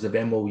in terms of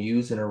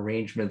MOUs and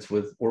arrangements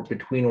with or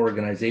between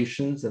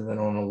organizations, and then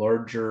on a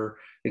larger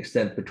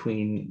extent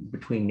between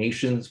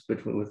nations,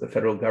 with the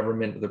federal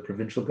government, with the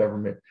provincial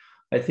government,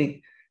 I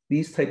think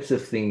these types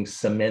of things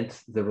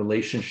cement the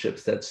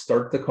relationships that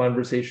start the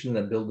conversation,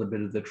 that build a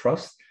bit of the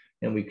trust,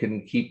 and we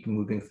can keep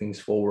moving things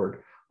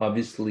forward.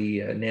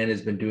 Obviously, Nan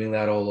has been doing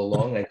that all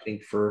along. I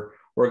think for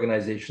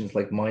organizations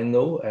like mine,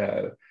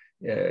 though,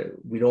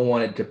 we don't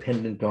want it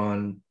dependent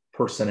on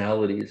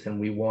personalities, and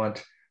we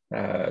want,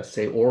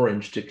 say,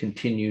 Orange to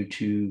continue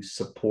to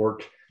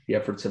support the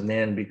efforts of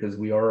Nan, because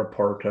we are a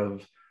part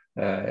of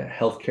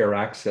healthcare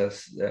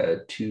access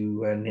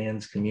to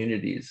Nan's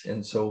communities.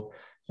 And so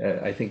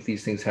I think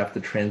these things have to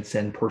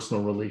transcend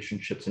personal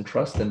relationships and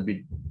trust, and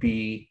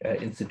be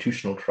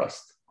institutional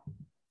trust.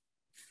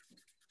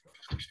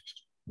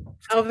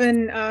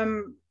 Alvin,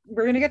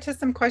 we're going to get to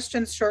some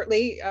questions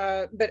shortly,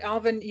 but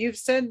Alvin, you've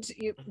said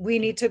we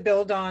need to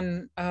build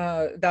on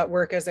that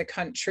work as a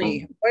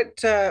country.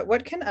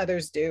 What can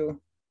others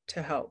do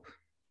to help?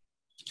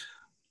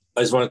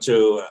 I just wanted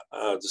to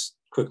just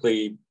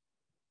quickly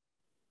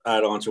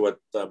add on to what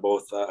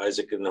both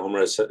Isaac and Homer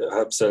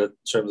have said in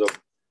terms of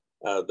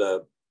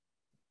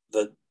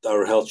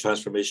our health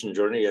transformation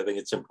journey. I think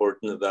it's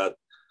important that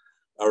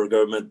our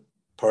government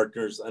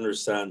partners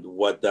understand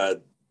what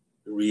that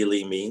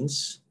really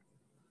means.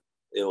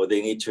 You know,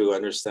 they need to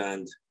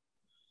understand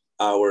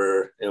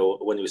our, you know,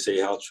 when we say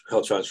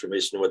health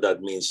transformation, what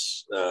that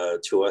means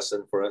to us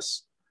and for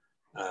us.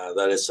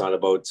 That it's not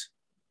about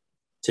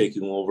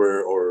taking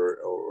over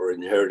or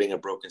inheriting a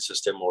broken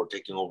system, or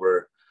taking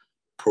over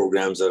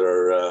programs that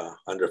are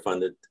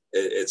underfunded.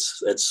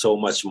 It's so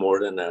much more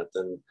than that.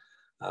 And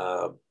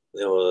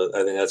you know,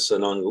 I think that's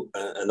an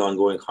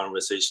ongoing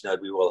conversation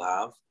that we will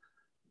have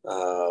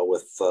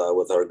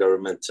with our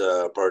government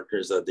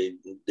partners, that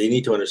they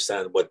need to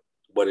understand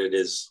what it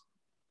is,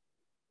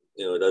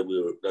 you know,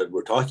 that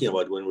we're talking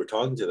about when we're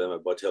talking to them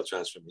about health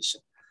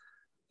transformation.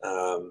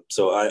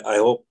 So I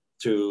hope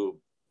to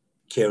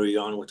carry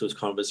on with those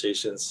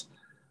conversations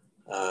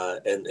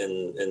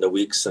in the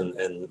weeks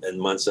and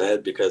months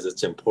ahead, because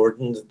it's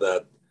important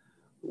that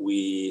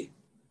we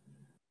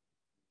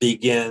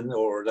begin,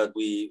 or that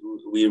we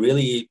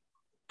really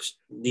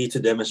need to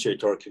demonstrate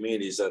to our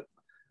communities that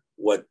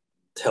what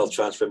health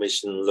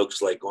transformation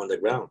looks like on the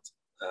ground.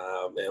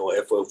 You know,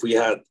 if we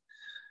had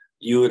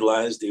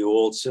utilized the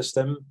old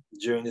system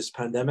during this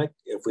pandemic,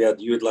 if we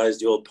had utilized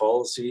the old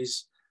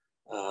policies,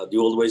 the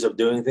old ways of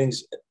doing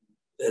things,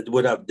 it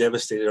would have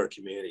devastated our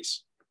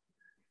communities.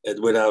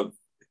 It would have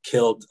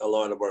killed a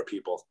lot of our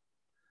people.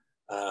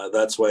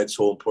 That's why it's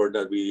so important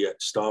that we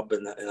stop,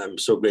 and I'm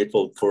so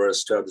grateful for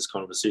us to have this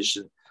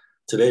conversation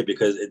today,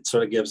 because it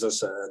sort of gives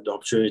us an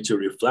opportunity to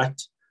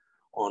reflect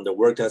on the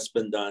work that's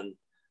been done,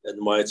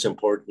 and why it's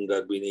important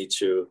that we need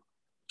to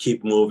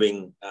keep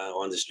moving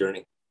on this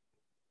journey.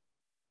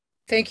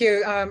 Thank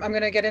you. I'm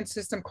going to get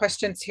into some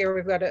questions here.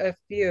 We've got a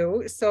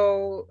few.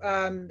 So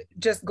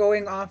just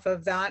going off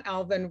of that,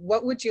 Alvin,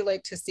 what would you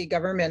like to see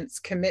governments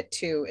commit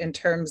to in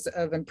terms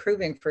of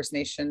improving First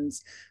Nation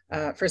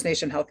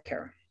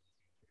healthcare?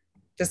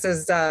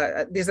 These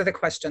are the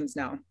questions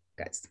now,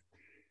 guys.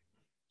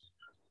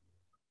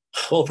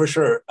 Well, for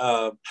sure.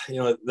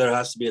 There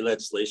has to be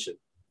legislation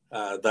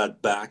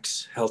that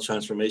backs health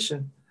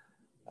transformation.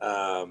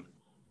 And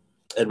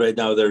right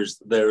now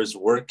there's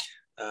work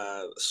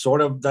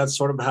that's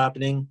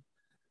happening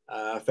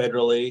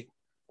federally.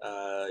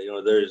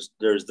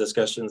 There's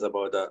discussions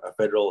about a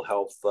federal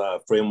health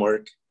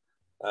framework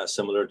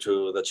similar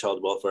to the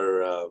child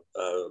welfare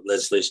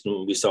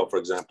legislation we saw, for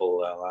example,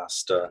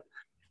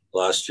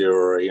 last year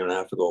or a year and a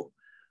half ago.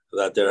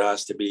 That there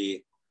has to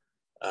be,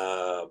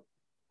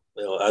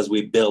 as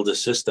we build a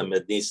system,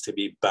 it needs to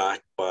be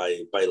backed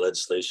by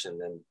legislation.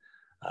 And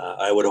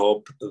I would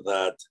hope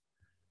that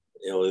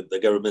the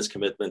government's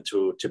commitment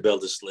to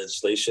build this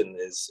legislation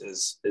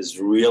is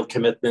real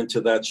commitment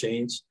to that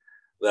change.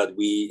 That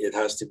it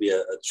has to be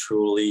a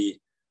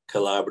truly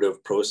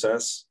collaborative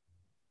process.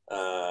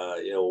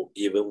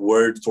 Even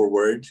word for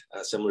word,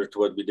 similar to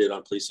what we did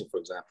on policing, for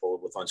example,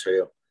 with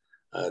Ontario,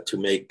 to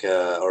make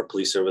our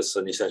police service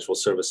an essential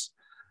service.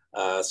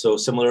 So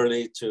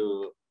similarly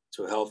to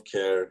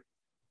healthcare,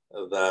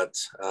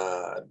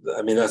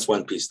 that's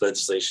one piece.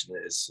 Legislation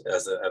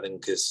I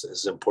think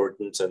is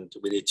important, and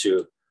we need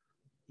to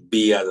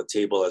be at the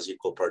table as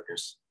equal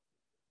partners.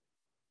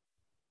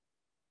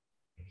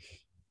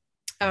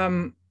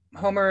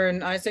 Homer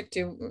and Isaac,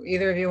 do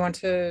either of you want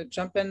to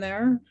jump in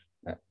there?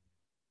 I don't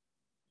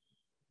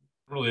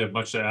really have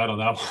much to add on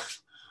that one.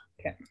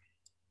 Okay.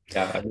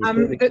 Yeah,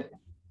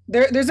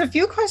 there's a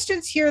few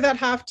questions here that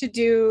have to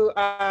do,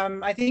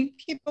 I think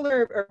people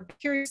are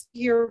curious to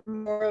hear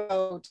more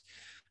about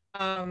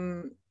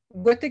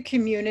what the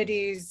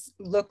communities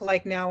look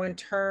like now in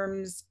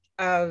terms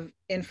of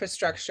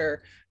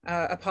infrastructure.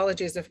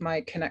 Apologies if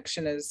my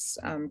connection is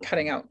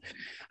cutting out.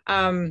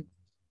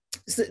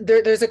 So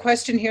there's a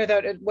question here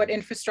that what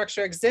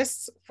infrastructure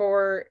exists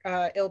for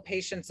ill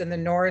patients in the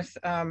north?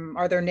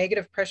 Are there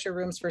negative pressure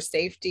rooms for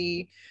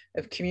safety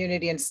of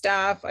community and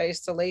staff,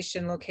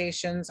 isolation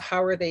locations?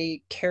 How are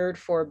they cared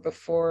for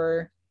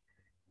before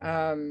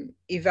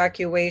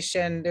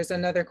evacuation? There's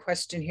another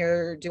question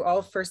here. Do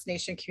all First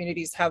Nation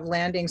communities have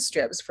landing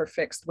strips for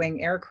fixed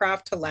wing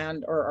aircraft to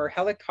land, or are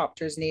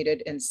helicopters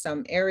needed in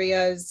some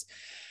areas?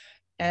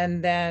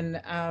 And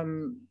then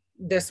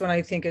this one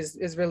I think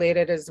is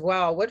related as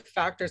well. What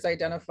factors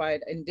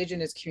identified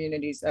Indigenous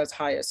communities as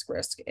highest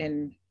risk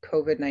in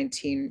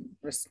COVID-19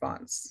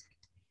 response?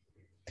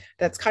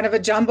 That's kind of a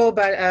jumble,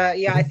 but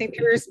yeah, I think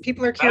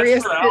people are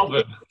curious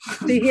to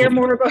hear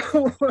more about.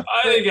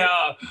 I think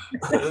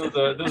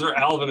those are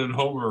Alvin and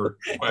Homer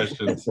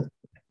questions.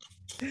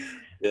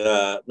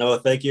 Yeah, no,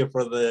 thank you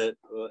for the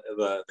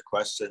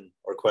question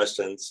or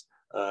questions.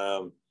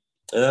 And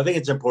I think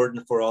it's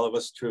important for all of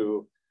us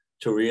to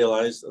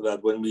realize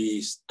that when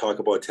we talk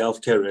about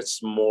healthcare,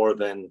 it's more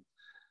than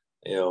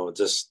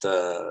just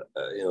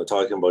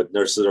talking about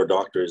nurses or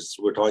doctors.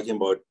 We're talking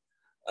about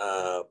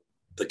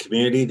the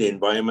community, the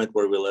environment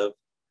where we live,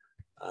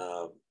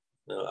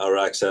 our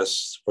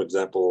access, for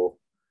example,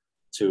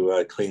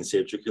 to clean,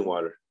 safe drinking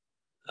water,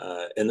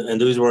 and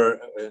those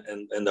were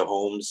in the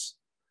homes,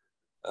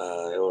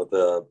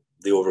 the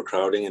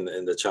overcrowding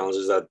and the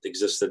challenges that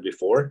existed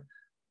before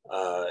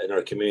in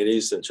our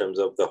communities in terms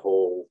of the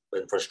whole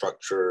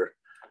infrastructure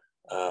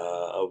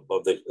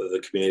of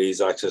the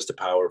community's access to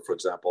power, for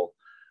example.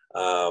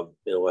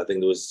 I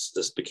think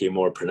this became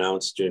more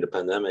pronounced during the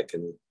pandemic,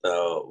 and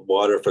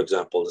water, for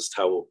example, just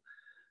how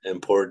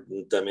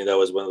important. I mean, that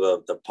was one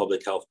of the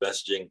public health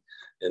messaging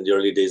in the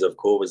early days of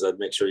COVID, is that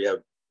make sure you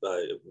have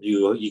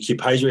you keep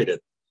hydrated.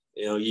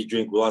 You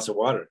drink lots of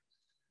water.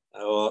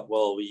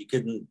 Well, we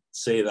couldn't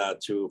say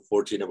that to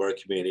 14 of our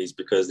communities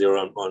because they were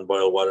on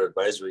boil water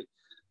advisory,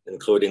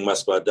 including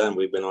Musquat Dam.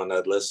 We've been on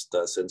that list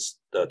since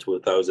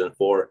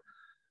 2004.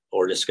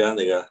 Or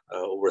Niskandiga,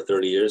 over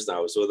 30 years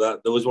now. So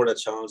those were the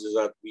challenges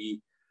that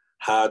we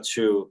had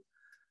to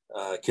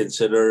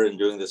consider in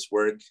doing this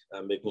work,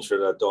 making sure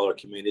that all our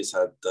communities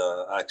had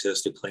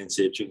access to clean,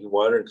 safe drinking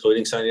water,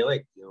 including Sandy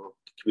Lake,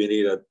 a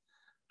community that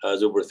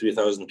has over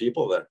 3,000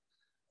 people there.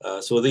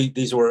 So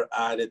these were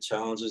added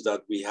challenges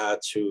that we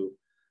had to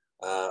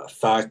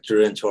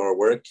factor into our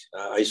work.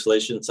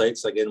 Isolation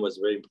sites, again, was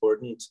very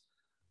important.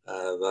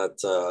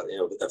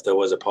 If there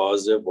was a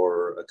positive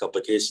or a couple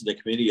of cases in the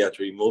community, you had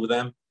to remove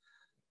them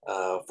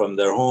from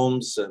their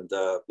homes, and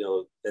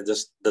and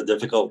just the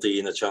difficulty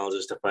and the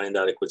challenges to find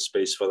adequate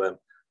space for them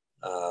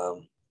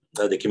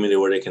at the community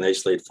where they can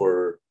isolate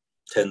for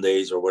 10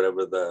 days or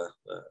whatever the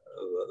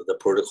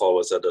protocol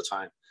was at the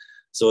time.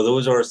 So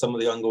those are some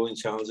of the ongoing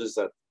challenges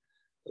that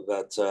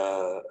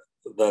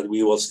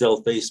we will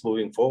still face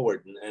moving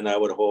forward, and I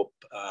would hope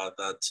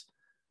that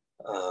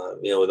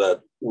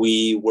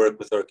we work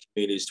with our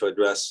communities to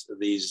address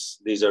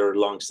these are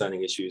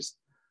long-standing issues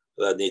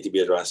that need to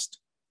be addressed.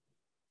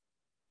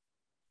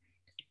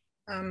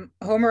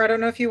 Homer, I don't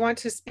know if you want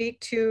to speak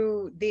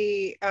to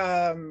the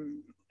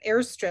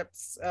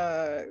airstrips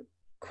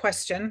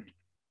question.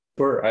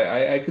 Sure,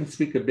 I can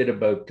speak a bit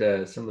about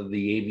some of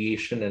the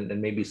aviation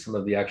and maybe some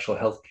of the actual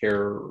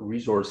healthcare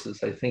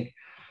resources. I think,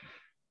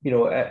 you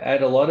know,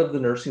 at a lot of the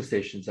nursing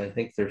stations, I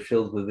think they're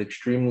filled with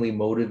extremely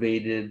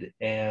motivated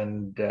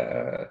and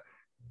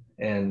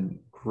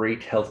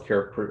great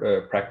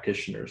healthcare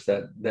practitioners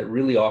that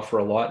really offer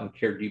a lot and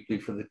care deeply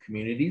for the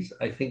communities.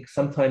 I think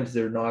sometimes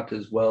they're not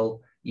as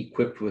well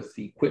equipped with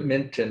the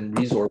equipment and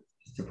resources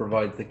to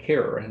provide the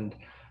care. And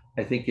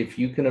I think if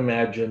you can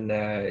imagine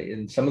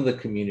in some of the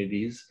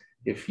communities,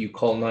 if you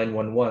call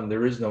 911,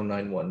 there is no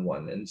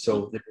 911. And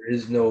so there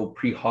is no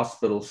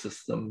pre-hospital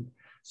system,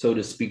 so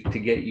to speak, to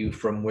get you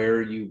from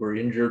where you were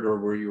injured or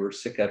where you were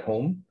sick at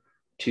home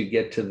to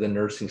get to the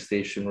nursing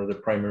station or the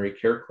primary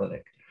care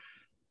clinic.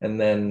 And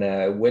then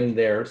when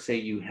there, say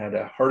you had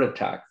a heart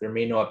attack, there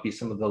may not be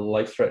some of the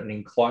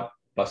life-threatening clot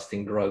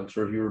busting drugs,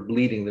 or if you were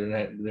bleeding,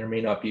 there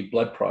may not be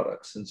blood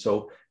products. And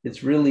so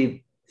it's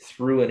really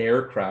through an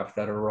aircraft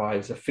that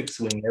arrives, a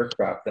fixed-wing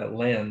aircraft that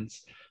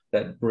lands,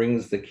 that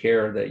brings the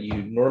care that you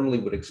normally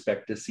would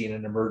expect to see in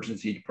an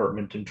emergency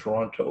department in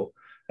Toronto.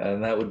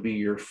 And that would be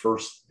your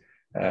first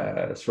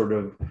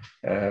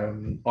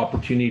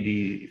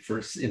opportunity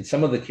for, in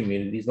some of the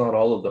communities, not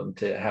all of them,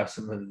 to have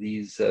some of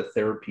these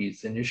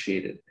therapies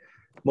initiated.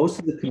 Most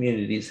of the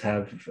communities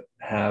have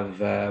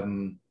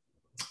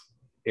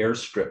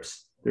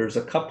airstrips. There's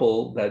a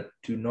couple that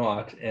do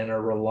not and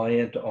are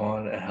reliant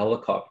on a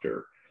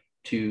helicopter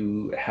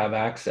to have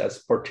access,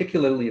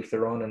 particularly if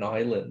they're on an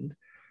island.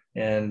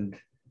 And,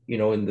 you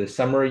know, in the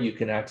summer, you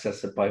can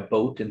access it by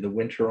boat, in the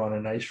winter on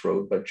an ice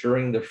road. But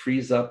during the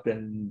freeze up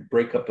and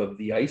breakup of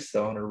the ice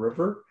on a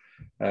river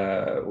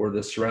or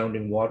the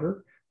surrounding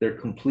water, they're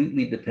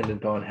completely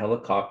dependent on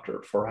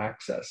helicopter for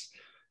access.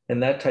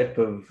 And that type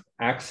of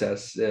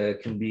access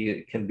can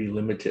be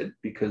limited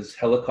because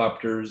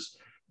helicopters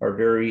are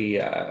very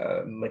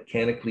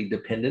mechanically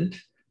dependent,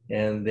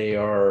 and they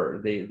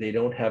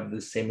don't have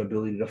the same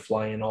ability to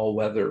fly in all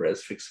weather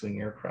as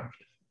fixed-wing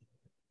aircraft.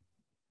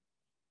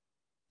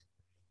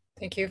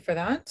 Thank you for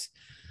that.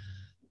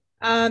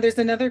 There's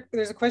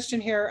a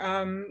question here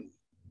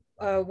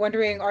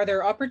wondering, are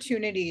there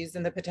opportunities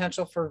and the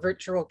potential for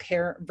virtual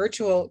care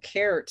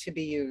to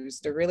be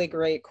used? A really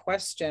great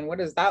question. What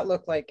does that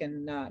look like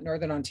in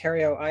Northern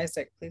Ontario?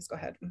 Isaac, please go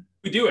ahead.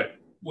 We do it.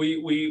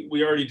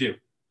 We already do.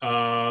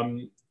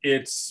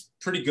 It's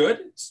pretty good.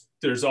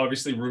 There's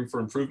obviously room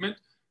for improvement,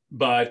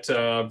 but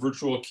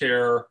virtual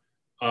care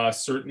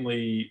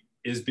certainly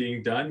is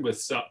being done with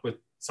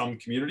some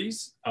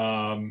communities.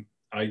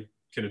 I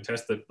can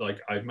attest that, like,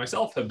 I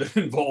myself have been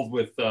involved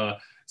with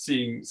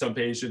seeing some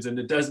patients, and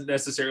it doesn't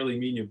necessarily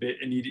mean you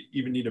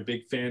even need a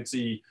big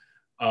fancy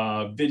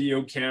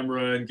video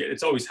camera, and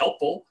it's always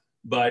helpful,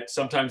 but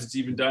sometimes it's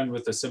even done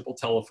with a simple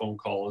telephone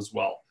call as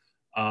well.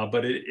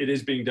 But it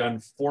is being done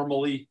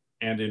formally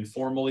and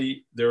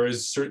informally. There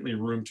is certainly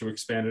room to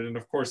expand it. And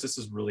of course, this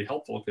is really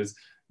helpful because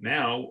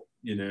now,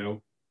 you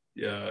know,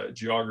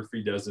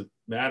 geography doesn't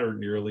matter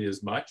nearly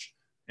as much.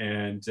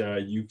 And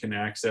you can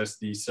access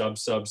the sub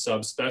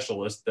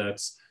specialist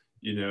that's,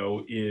 you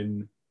know,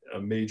 in a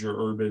major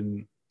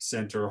urban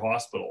center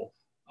hospital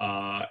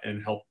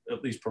and help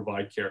at least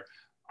provide care.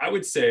 I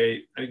would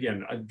say,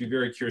 again, I'd be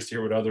very curious to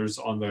hear what others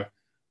on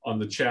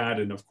the chat,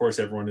 and of course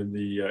everyone in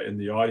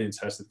the audience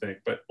has to think.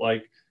 But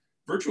like,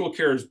 virtual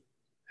care is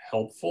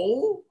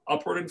helpful,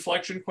 upward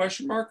inflection ?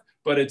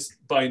 But it's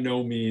by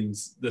no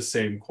means the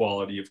same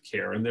quality of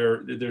care. And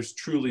there's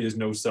truly is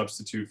no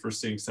substitute for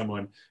seeing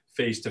someone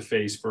face to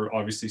face for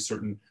obviously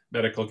certain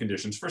medical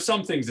conditions. For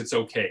some things, it's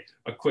okay.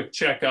 A quick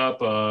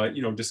checkup,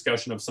 you know,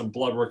 discussion of some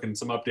blood work and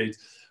some updates,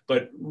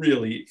 but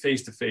really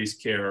face to face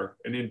care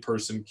and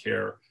in-person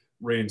care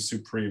reigns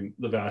supreme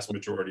the vast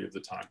majority of the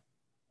time.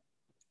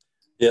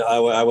 Yeah,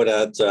 I would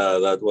add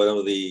that one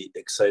of the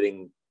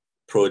exciting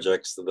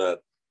projects that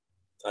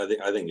I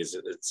think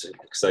it's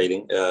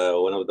exciting.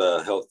 One of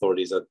the health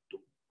authorities that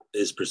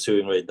is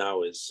pursuing right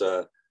now is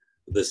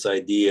this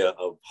idea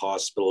of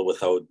hospital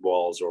without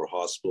walls or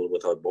hospital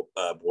without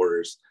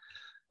borders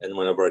in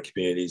one of our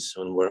communities,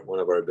 one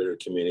of our bigger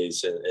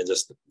communities, and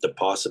just the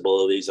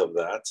possibilities of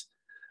that.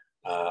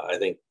 I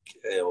think,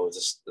 you know,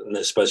 just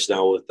especially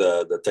now with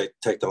the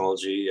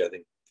technology, I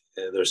think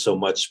there's so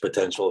much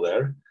potential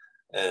there.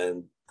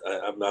 And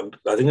I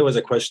think there was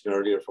a question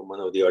earlier from one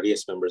of the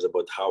audience members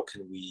about how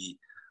can we,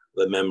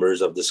 the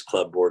members of this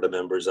club or the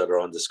members that are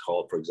on this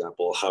call, for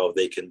example, how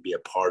they can be a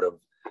part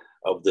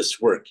of this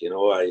work. You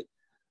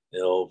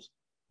know,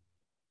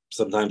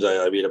 sometimes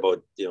I read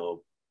about, you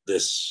know,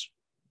 this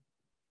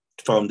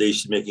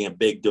foundation making a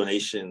big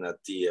donation at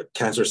the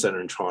Cancer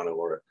Center in Toronto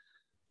or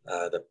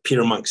the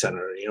Peter Monk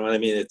Center. You know what I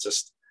mean? It's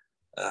just,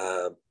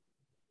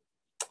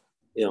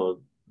 you know,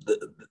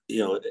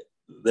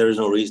 there's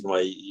no reason why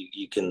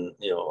you can,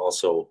 you know,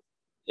 also,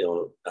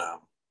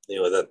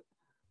 that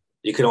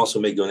you can also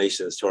make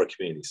donations to our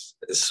communities.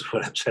 This is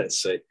what I'm trying to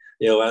say.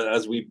 You know,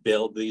 as we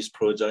build these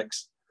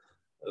projects,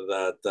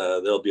 that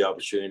there'll be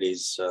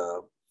opportunities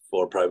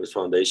for private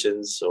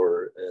foundations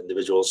or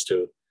individuals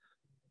to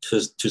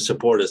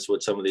support us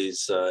with some of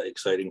these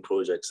exciting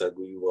projects that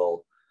we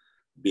will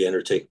be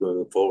undertaking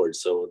moving forward.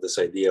 So this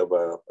idea of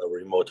a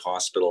remote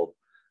hospital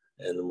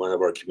in one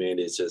of our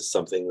communities is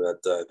something that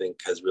I think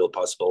has real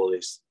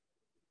possibilities.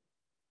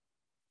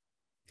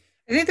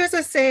 I think there's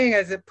a saying,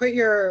 is it put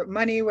your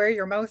money where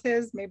your mouth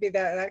is? Maybe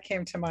that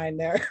came to mind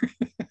there.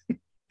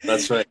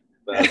 That's right.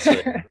 That's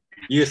right.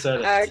 You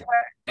said it.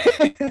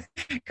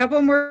 A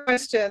couple more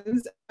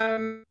questions.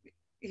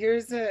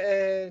 Here's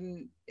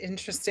an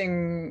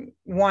interesting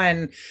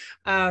one.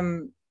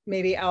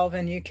 Maybe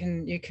Alvin, you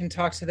can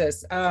talk to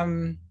this.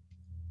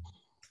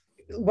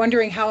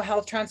 Wondering how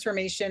health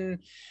transformation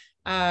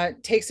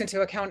takes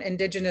into account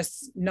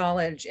Indigenous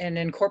knowledge and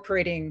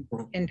incorporating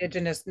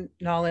Indigenous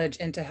knowledge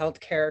into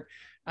healthcare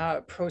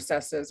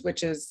processes,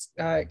 which is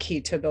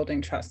key to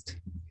building trust.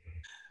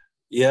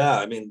 Yeah,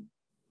 I mean,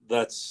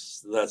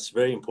 that's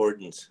very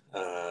important.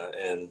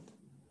 And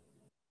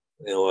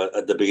you know,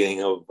 at the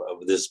beginning of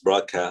this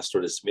broadcast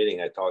or this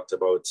meeting, I talked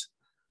about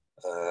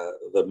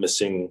the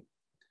missing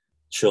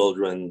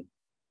children,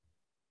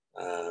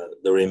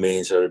 the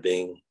remains that are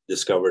being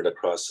discovered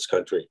across this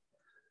country,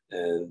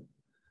 and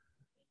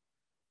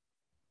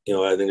you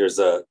know, I think there's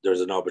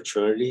an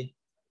opportunity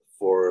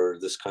for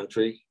this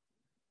country,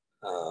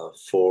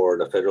 for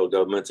the federal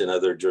government and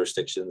other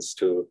jurisdictions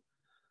to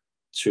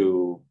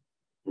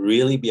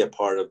really be a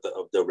part of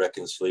the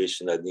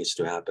reconciliation that needs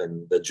to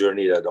happen, the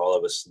journey that all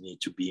of us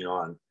need to be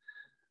on,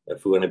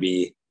 if we want to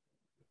be,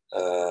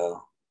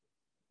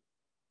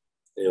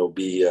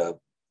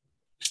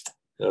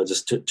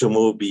 just to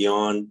move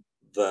beyond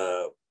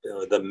the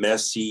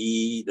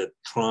messy, the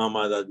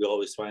trauma that we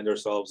always find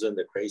ourselves in,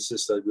 the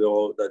crisis that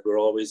we're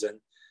always in,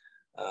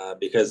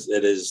 because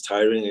it is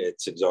tiring,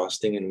 it's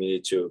exhausting, and we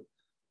need to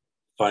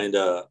find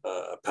a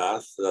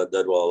path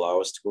that will allow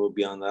us to move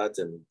beyond that.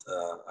 And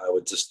I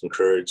would just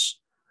encourage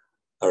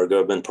our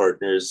government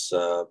partners,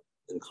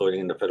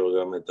 including the federal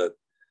government, that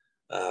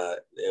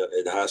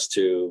it has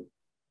to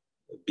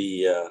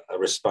be a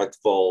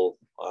respectful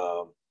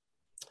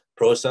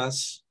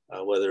process,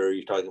 whether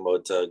you're talking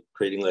about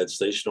creating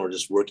legislation or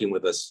just working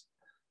with us,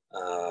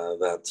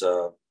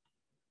 that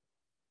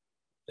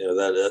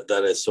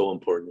is so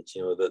important.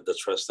 You know, the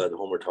trust that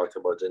Homer talked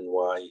about, and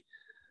why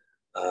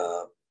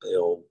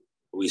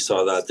we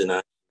saw that in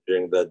action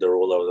during the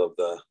rollout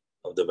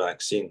of the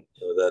vaccine.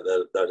 You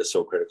know, that is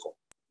so critical.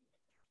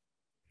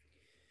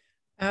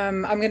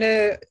 I'm going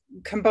to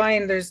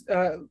combine, there's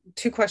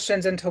two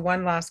questions into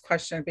one last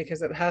question,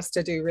 because it has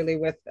to do really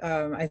with,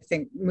 I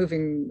think,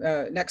 moving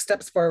next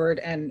steps forward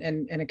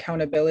and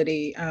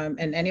accountability.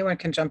 And anyone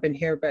can jump in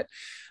here, but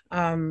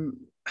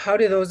how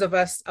do those of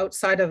us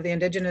outside of the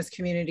Indigenous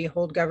community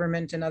hold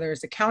government and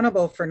others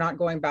accountable for not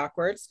going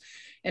backwards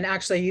and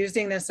actually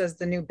using this as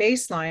the new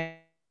baseline?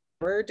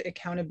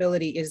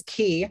 Accountability is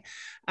key.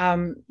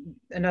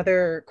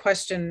 Another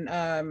question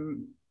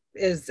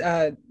is,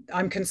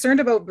 I'm concerned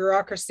about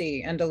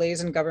bureaucracy and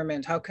delays in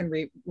government. How can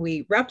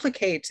we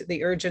replicate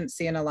the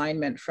urgency and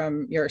alignment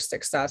from your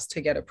success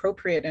to get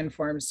appropriate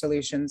informed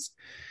solutions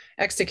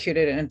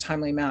executed in a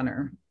timely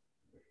manner?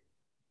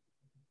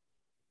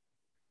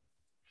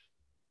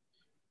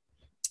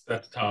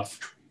 That's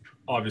tough.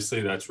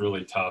 Obviously, that's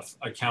really tough.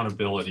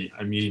 Accountability.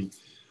 I mean,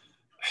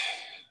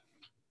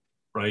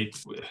 right?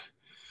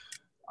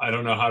 I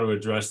don't know how to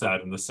address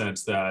that, in the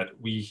sense that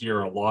we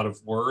hear a lot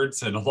of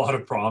words and a lot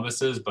of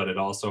promises, but it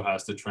also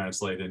has to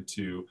translate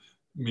into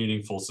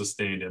meaningful,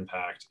 sustained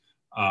impact.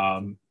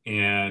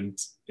 And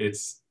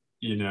it's,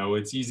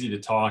 it's easy to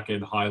talk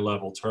in high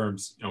level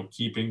terms,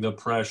 keeping the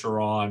pressure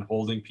on,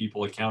 holding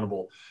people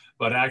accountable,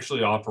 but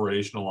actually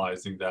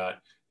operationalizing that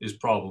is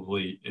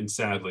probably, and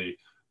sadly,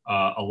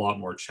 a lot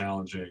more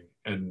challenging.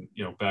 And,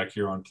 back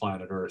here on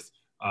planet Earth,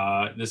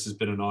 this has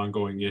been an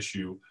ongoing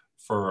issue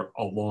for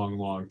a long,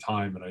 long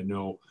time. And I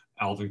know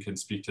Alvin can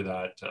speak to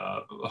that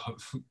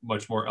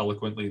much more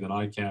eloquently than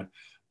I can.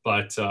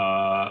 But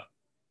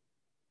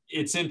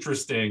it's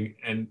interesting.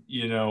 And,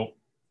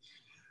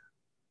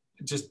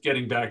 just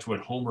getting back to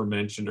what Homer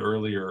mentioned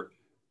earlier,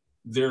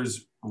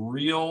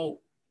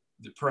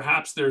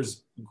 perhaps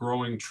there's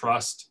growing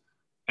trust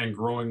and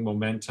growing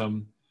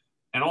momentum.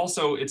 And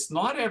also, it's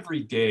not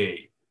every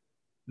day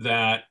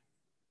that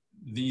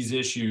these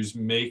issues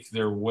make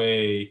their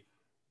way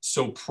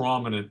so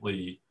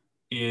prominently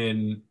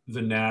in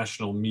the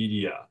national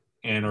media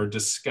and are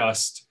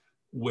discussed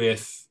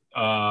with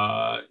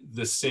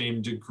the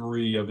same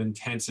degree of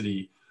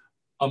intensity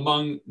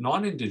among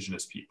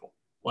non-Indigenous people,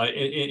 like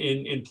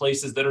in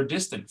places that are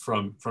distant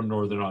from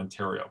Northern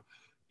Ontario.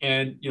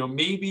 And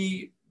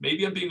maybe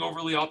I'm being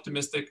overly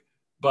optimistic,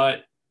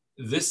 but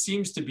this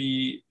seems to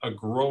be a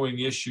growing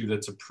issue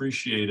that's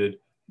appreciated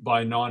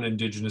by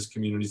non-Indigenous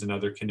communities and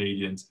other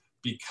Canadians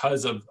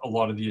because of a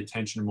lot of the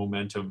attention and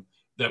momentum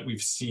that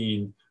we've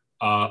seen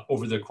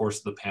over the course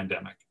of the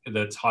pandemic,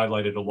 that's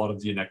highlighted a lot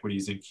of the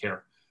inequities in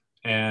care.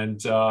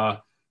 And I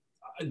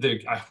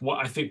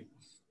think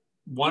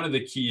one of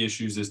the key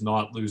issues is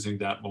not losing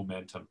that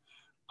momentum.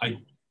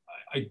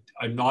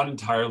 I'm not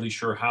entirely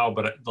sure how,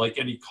 but like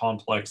any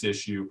complex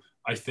issue,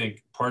 I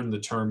think, pardon the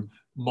term,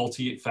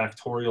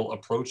 multifactorial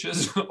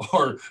approaches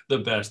are the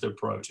best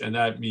approach. And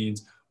that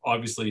means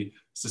obviously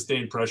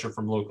sustained pressure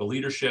from local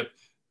leadership,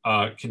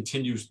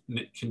 continued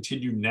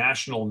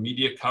national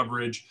media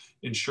coverage,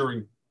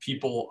 ensuring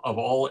people of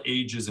all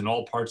ages in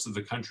all parts of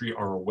the country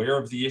are aware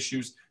of the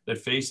issues that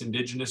face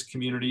Indigenous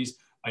communities.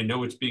 I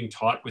know it's being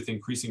taught with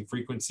increasing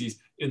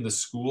frequencies in the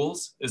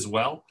schools as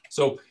well.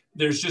 So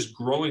there's just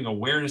growing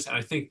awareness, and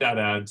I think that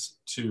adds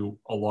to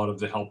a lot of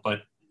the help.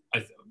 But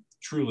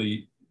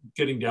truly,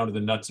 getting down to the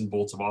nuts and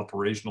bolts of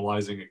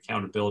operationalizing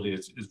accountability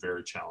is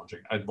very challenging.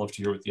 I'd love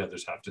to hear what the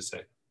others have to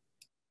say.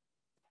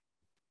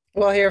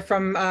 We'll hear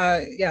from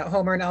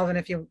Homer and Alvin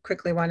if you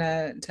quickly want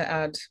to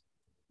add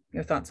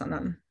your thoughts on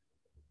that.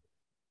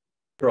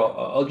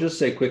 I'll just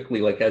say quickly,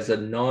 like as a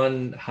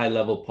non-high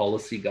level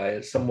policy guy,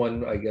 as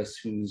someone, I guess,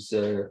 who's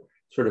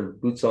sort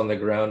of boots on the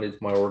ground in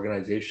my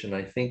organization,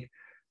 I think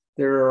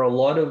there are a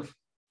lot of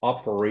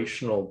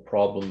operational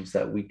problems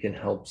that we can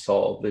help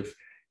solve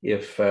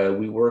if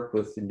we work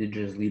with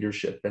Indigenous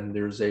leadership. And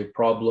there's a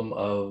problem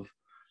of,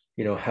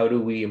 how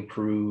do we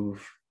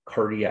improve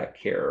cardiac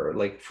care,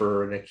 like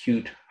for an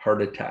acute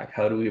heart attack?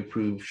 How do we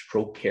improve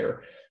stroke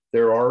care?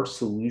 There are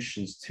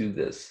solutions to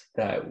this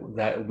that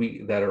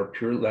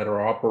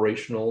are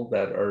operational,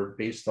 that are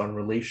based on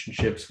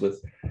relationships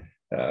with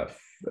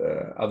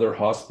other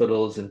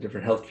hospitals and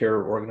different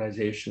healthcare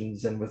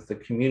organizations and with the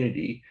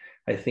community.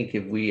 I think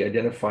if we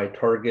identify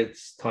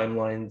targets,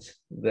 timelines,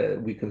 that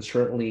we can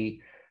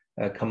certainly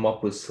come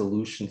up with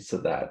solutions to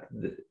that.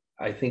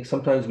 I think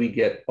sometimes we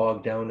get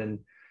bogged down in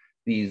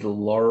these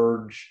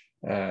large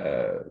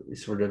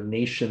sort of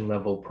nation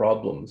level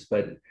problems,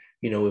 but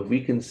if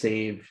we can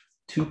save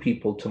 2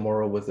 people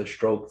tomorrow with a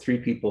stroke, 3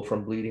 people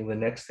from bleeding the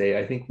next day,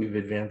 I think we've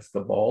advanced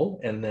the ball.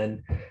 And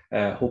then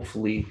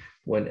hopefully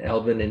when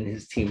Alvin and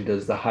his team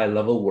does the high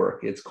level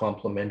work, it's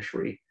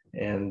complementary,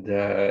 and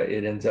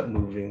it ends up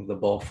moving the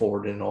ball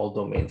forward in all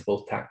domains,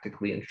 both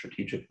tactically and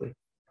strategically.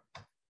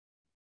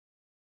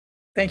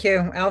 Thank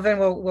you. Alvin,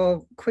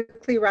 we'll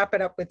quickly wrap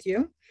it up with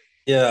you.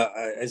 Yeah,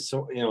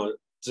 so,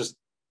 just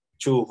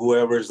to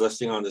whoever's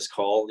listening on this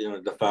call,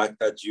 the fact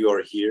that you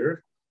are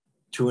here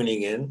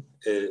tuning in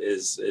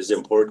is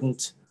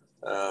important.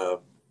 I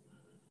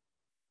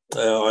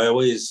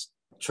always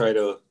try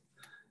to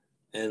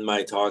end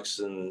my talks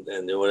and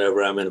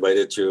whenever I'm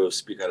invited to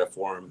speak at a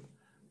forum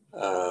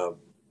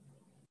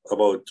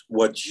about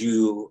what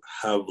you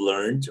have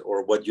learned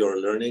or what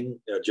you're learning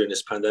during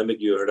this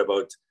pandemic. You heard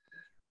about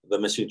the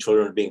missing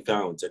children being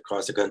found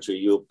across the country.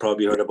 You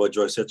probably heard about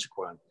Joyce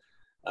Hitchquan,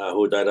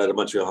 who died at a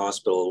Montreal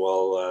hospital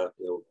while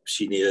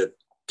she needed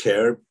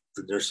care.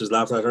 The nurses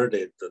laughed at her,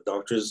 the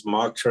doctors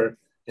mocked her,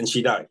 and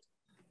she died.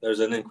 There's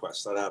an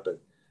inquest that happened.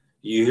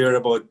 You hear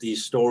about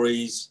these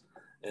stories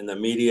in the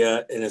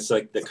media, and it's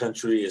like the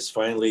country is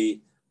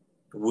finally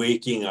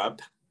waking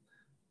up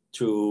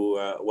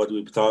to what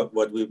we've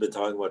been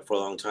talking about for a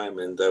long time,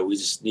 and we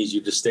just need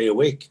you to stay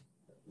awake.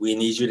 We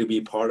need you to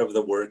be part of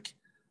the work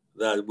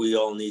that we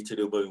all need to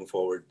do moving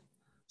forward,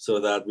 so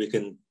that we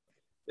can,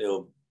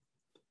 not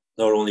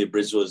only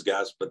bridge those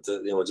gaps, but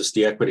just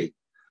the equity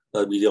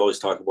that we always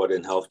talk about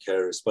in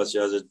healthcare, especially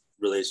as it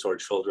relates to our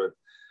children.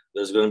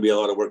 There's going to be a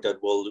lot of work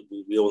that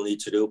we all need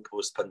to do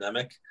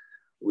post-pandemic.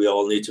 We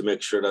all need to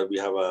make sure that we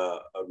have a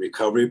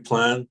recovery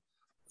plan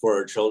for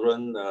our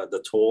children.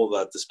 The toll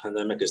that this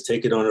pandemic has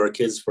taken on our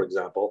kids, for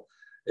example,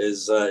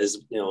 is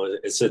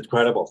it's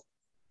incredible,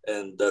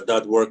 and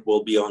that work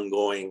will be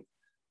ongoing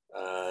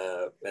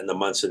in the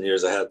months and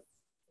years ahead.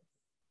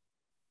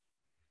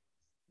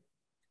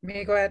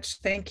 Miigwech,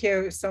 thank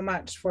you so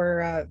much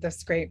for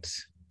this great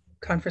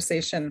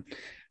conversation.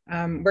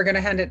 We're going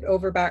to hand it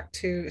over back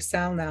to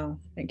Sal now.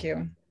 Thank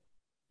you.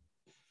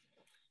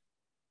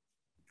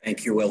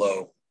 Thank you,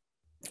 Willow,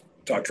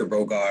 Dr.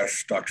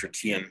 Bogosh, Dr.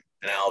 Tien,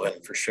 and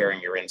Alvin for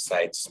sharing your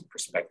insights,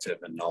 perspective,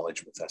 and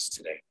knowledge with us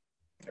today.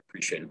 I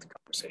appreciated the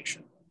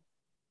conversation.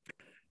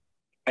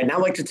 I'd now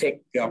like to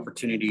take the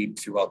opportunity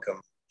to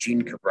welcome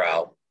Jean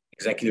Cabral,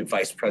 Executive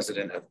Vice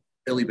President of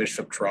Billy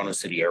Bishop Toronto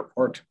City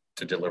Airport,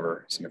 to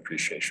deliver some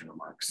appreciation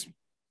remarks.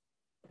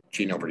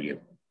 Jean, over to you.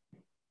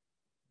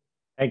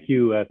 Thank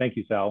you,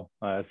 Sal.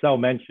 Sal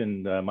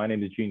mentioned, my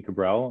name is Jean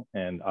Cabral,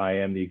 and I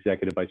am the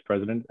Executive Vice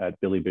President at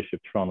Billy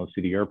Bishop Toronto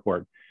City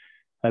Airport.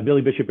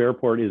 Billy Bishop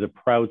Airport is a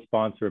proud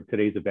sponsor of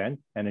today's event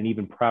and an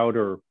even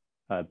prouder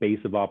base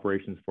of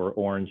operations for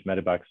Orange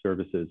Medevac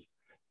Services.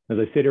 As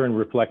I sit here and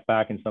reflect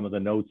back in some of the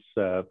notes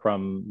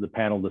from the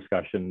panel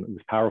discussion,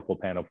 this powerful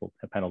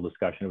panel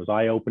discussion, it was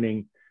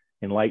eye-opening,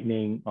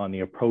 enlightening on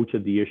the approach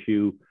of the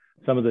issue.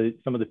 Some of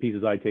the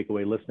pieces I take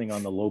away: listening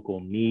on the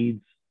local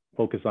needs,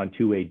 focus on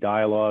two-way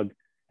dialogue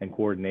and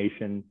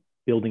coordination,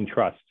 building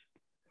trust.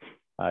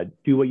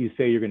 Do what you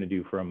say you're going to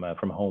do from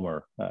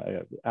Homer.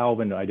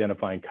 Alvin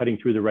identifying cutting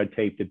through the red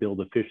tape to build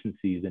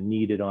efficiencies and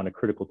needed on a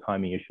critical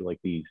timing issue like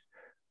these.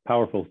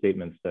 Powerful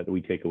statements that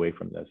we take away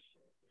from this.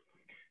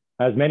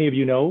 As many of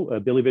you know,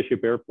 Billy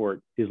Bishop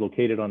Airport is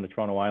located on the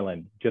Toronto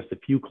Island, just a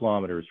few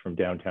kilometers from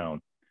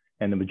downtown.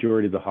 and the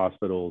majority of the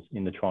hospitals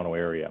in the Toronto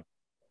area.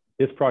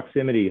 This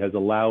proximity has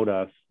allowed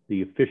us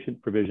the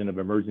efficient provision of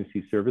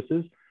emergency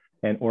services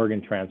and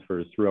organ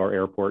transfers through our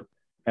airport,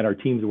 and our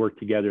teams work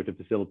together to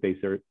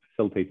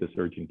facilitate this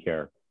urgent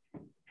care.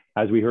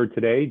 As we heard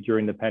today,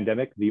 during the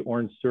pandemic, the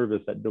Orange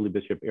service at Billy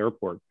Bishop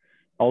Airport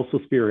also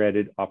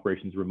spearheaded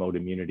Operations Remote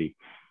Immunity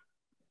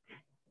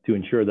to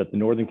ensure that the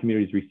northern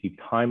communities receive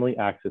timely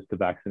access to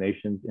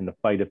vaccinations in the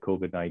fight of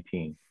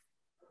COVID-19.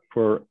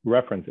 For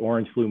reference,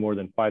 Orange flew more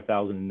than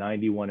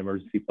 5,091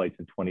 emergency flights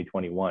in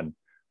 2021.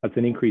 That's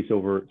an increase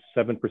over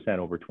 7%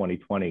 over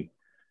 2020.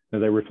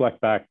 As I reflect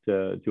back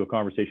to a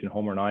conversation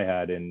Homer and I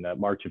had in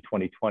March of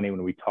 2020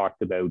 when we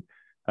talked about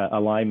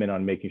alignment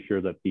on making sure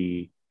that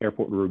the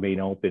airport will remain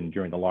open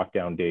during the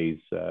lockdown days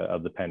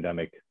of the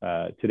pandemic.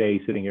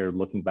 Today, sitting here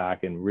looking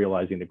back and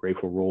realizing the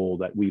grateful role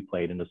that we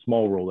played and the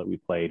small role that we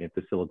played in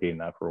facilitating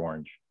that for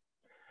Orange.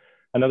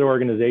 Another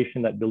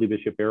organization that Billy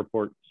Bishop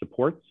Airport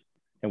supports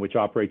and which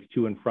operates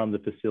to and from the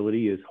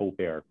facility is Hope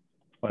Air,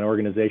 an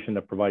organization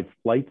that provides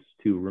flights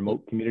to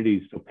remote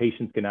communities so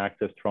patients can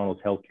access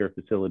Toronto's healthcare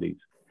facilities.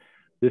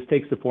 This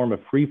takes the form of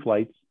free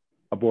flights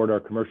aboard our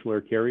commercial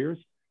air carriers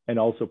and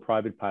also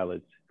private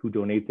pilots who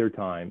donate their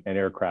time and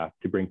aircraft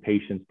to bring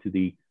patients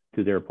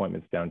to their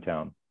appointments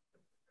downtown.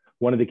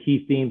 One of the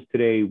key themes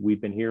today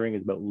we've been hearing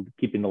is about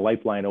keeping the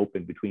lifeline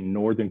open between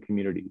northern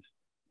communities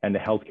and the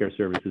healthcare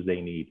services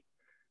they need,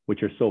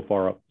 which are so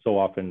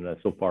often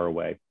so far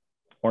away.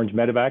 Orange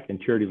Medevac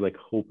and charities like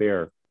Hope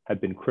Air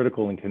have been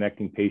critical in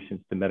connecting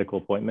patients to medical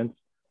appointments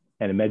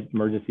and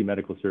emergency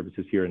medical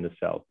services here in the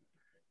South.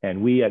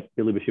 And we at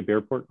Billy Bishop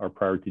Airport are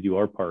proud to do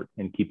our part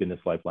in keeping this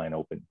lifeline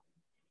open.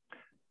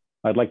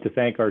 I'd like to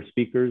thank our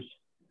speakers,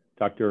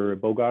 Dr.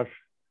 Bogosh,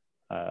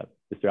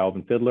 Mr.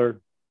 Alvin Fiddler,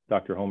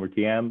 Dr. Homer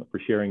Tiam, for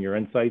sharing your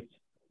insights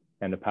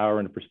and the power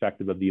and the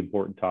perspective of the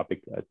important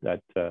topic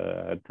that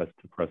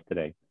for us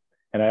today.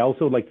 And I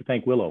also would like to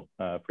thank Willow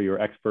for your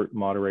expert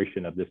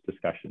moderation of this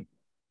discussion.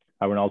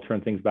 I will now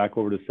turn things back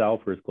over to Sal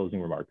for his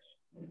closing remarks.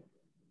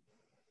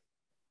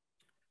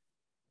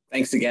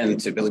 Thanks again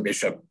to Billy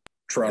Bishop,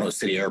 Toronto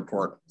City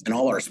Airport, and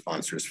all our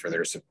sponsors for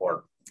their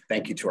support.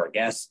 Thank you to our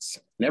guests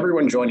and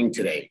everyone joining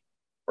today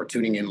or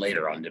tuning in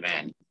later on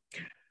demand.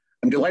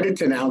 I'm delighted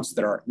to announce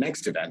that our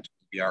next event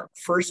will be our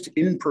first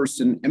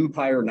in-person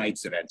Empire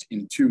Nights event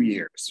in 2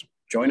 years.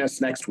 Join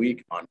us next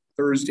week on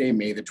Thursday,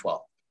 May the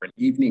 12th for an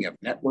evening of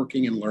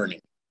networking and learning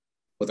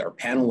with our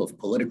panel of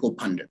political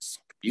pundits,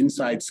 the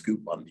inside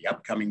scoop on the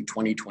upcoming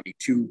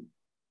 2022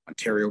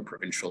 Ontario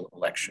provincial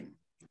election.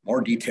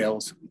 More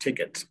details and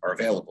tickets are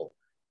available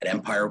at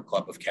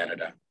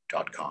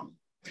empireclubofcanada.com.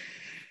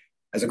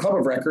 As a club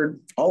of record,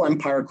 all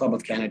Empire Club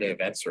of Canada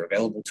events are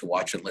available to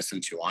watch and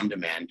listen to on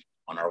demand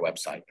on our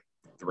website.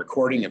 The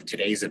recording of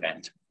today's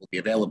event will be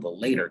available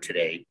later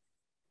today,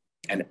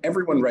 and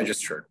everyone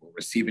registered will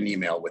receive an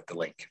email with the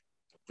link.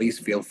 Please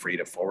feel free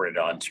to forward it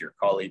on to your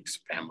colleagues,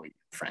 family,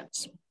 and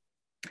friends.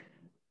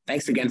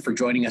 Thanks again for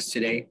joining us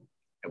today.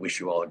 I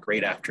wish you all a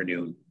great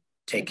afternoon.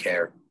 Take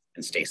care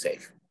and stay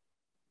safe.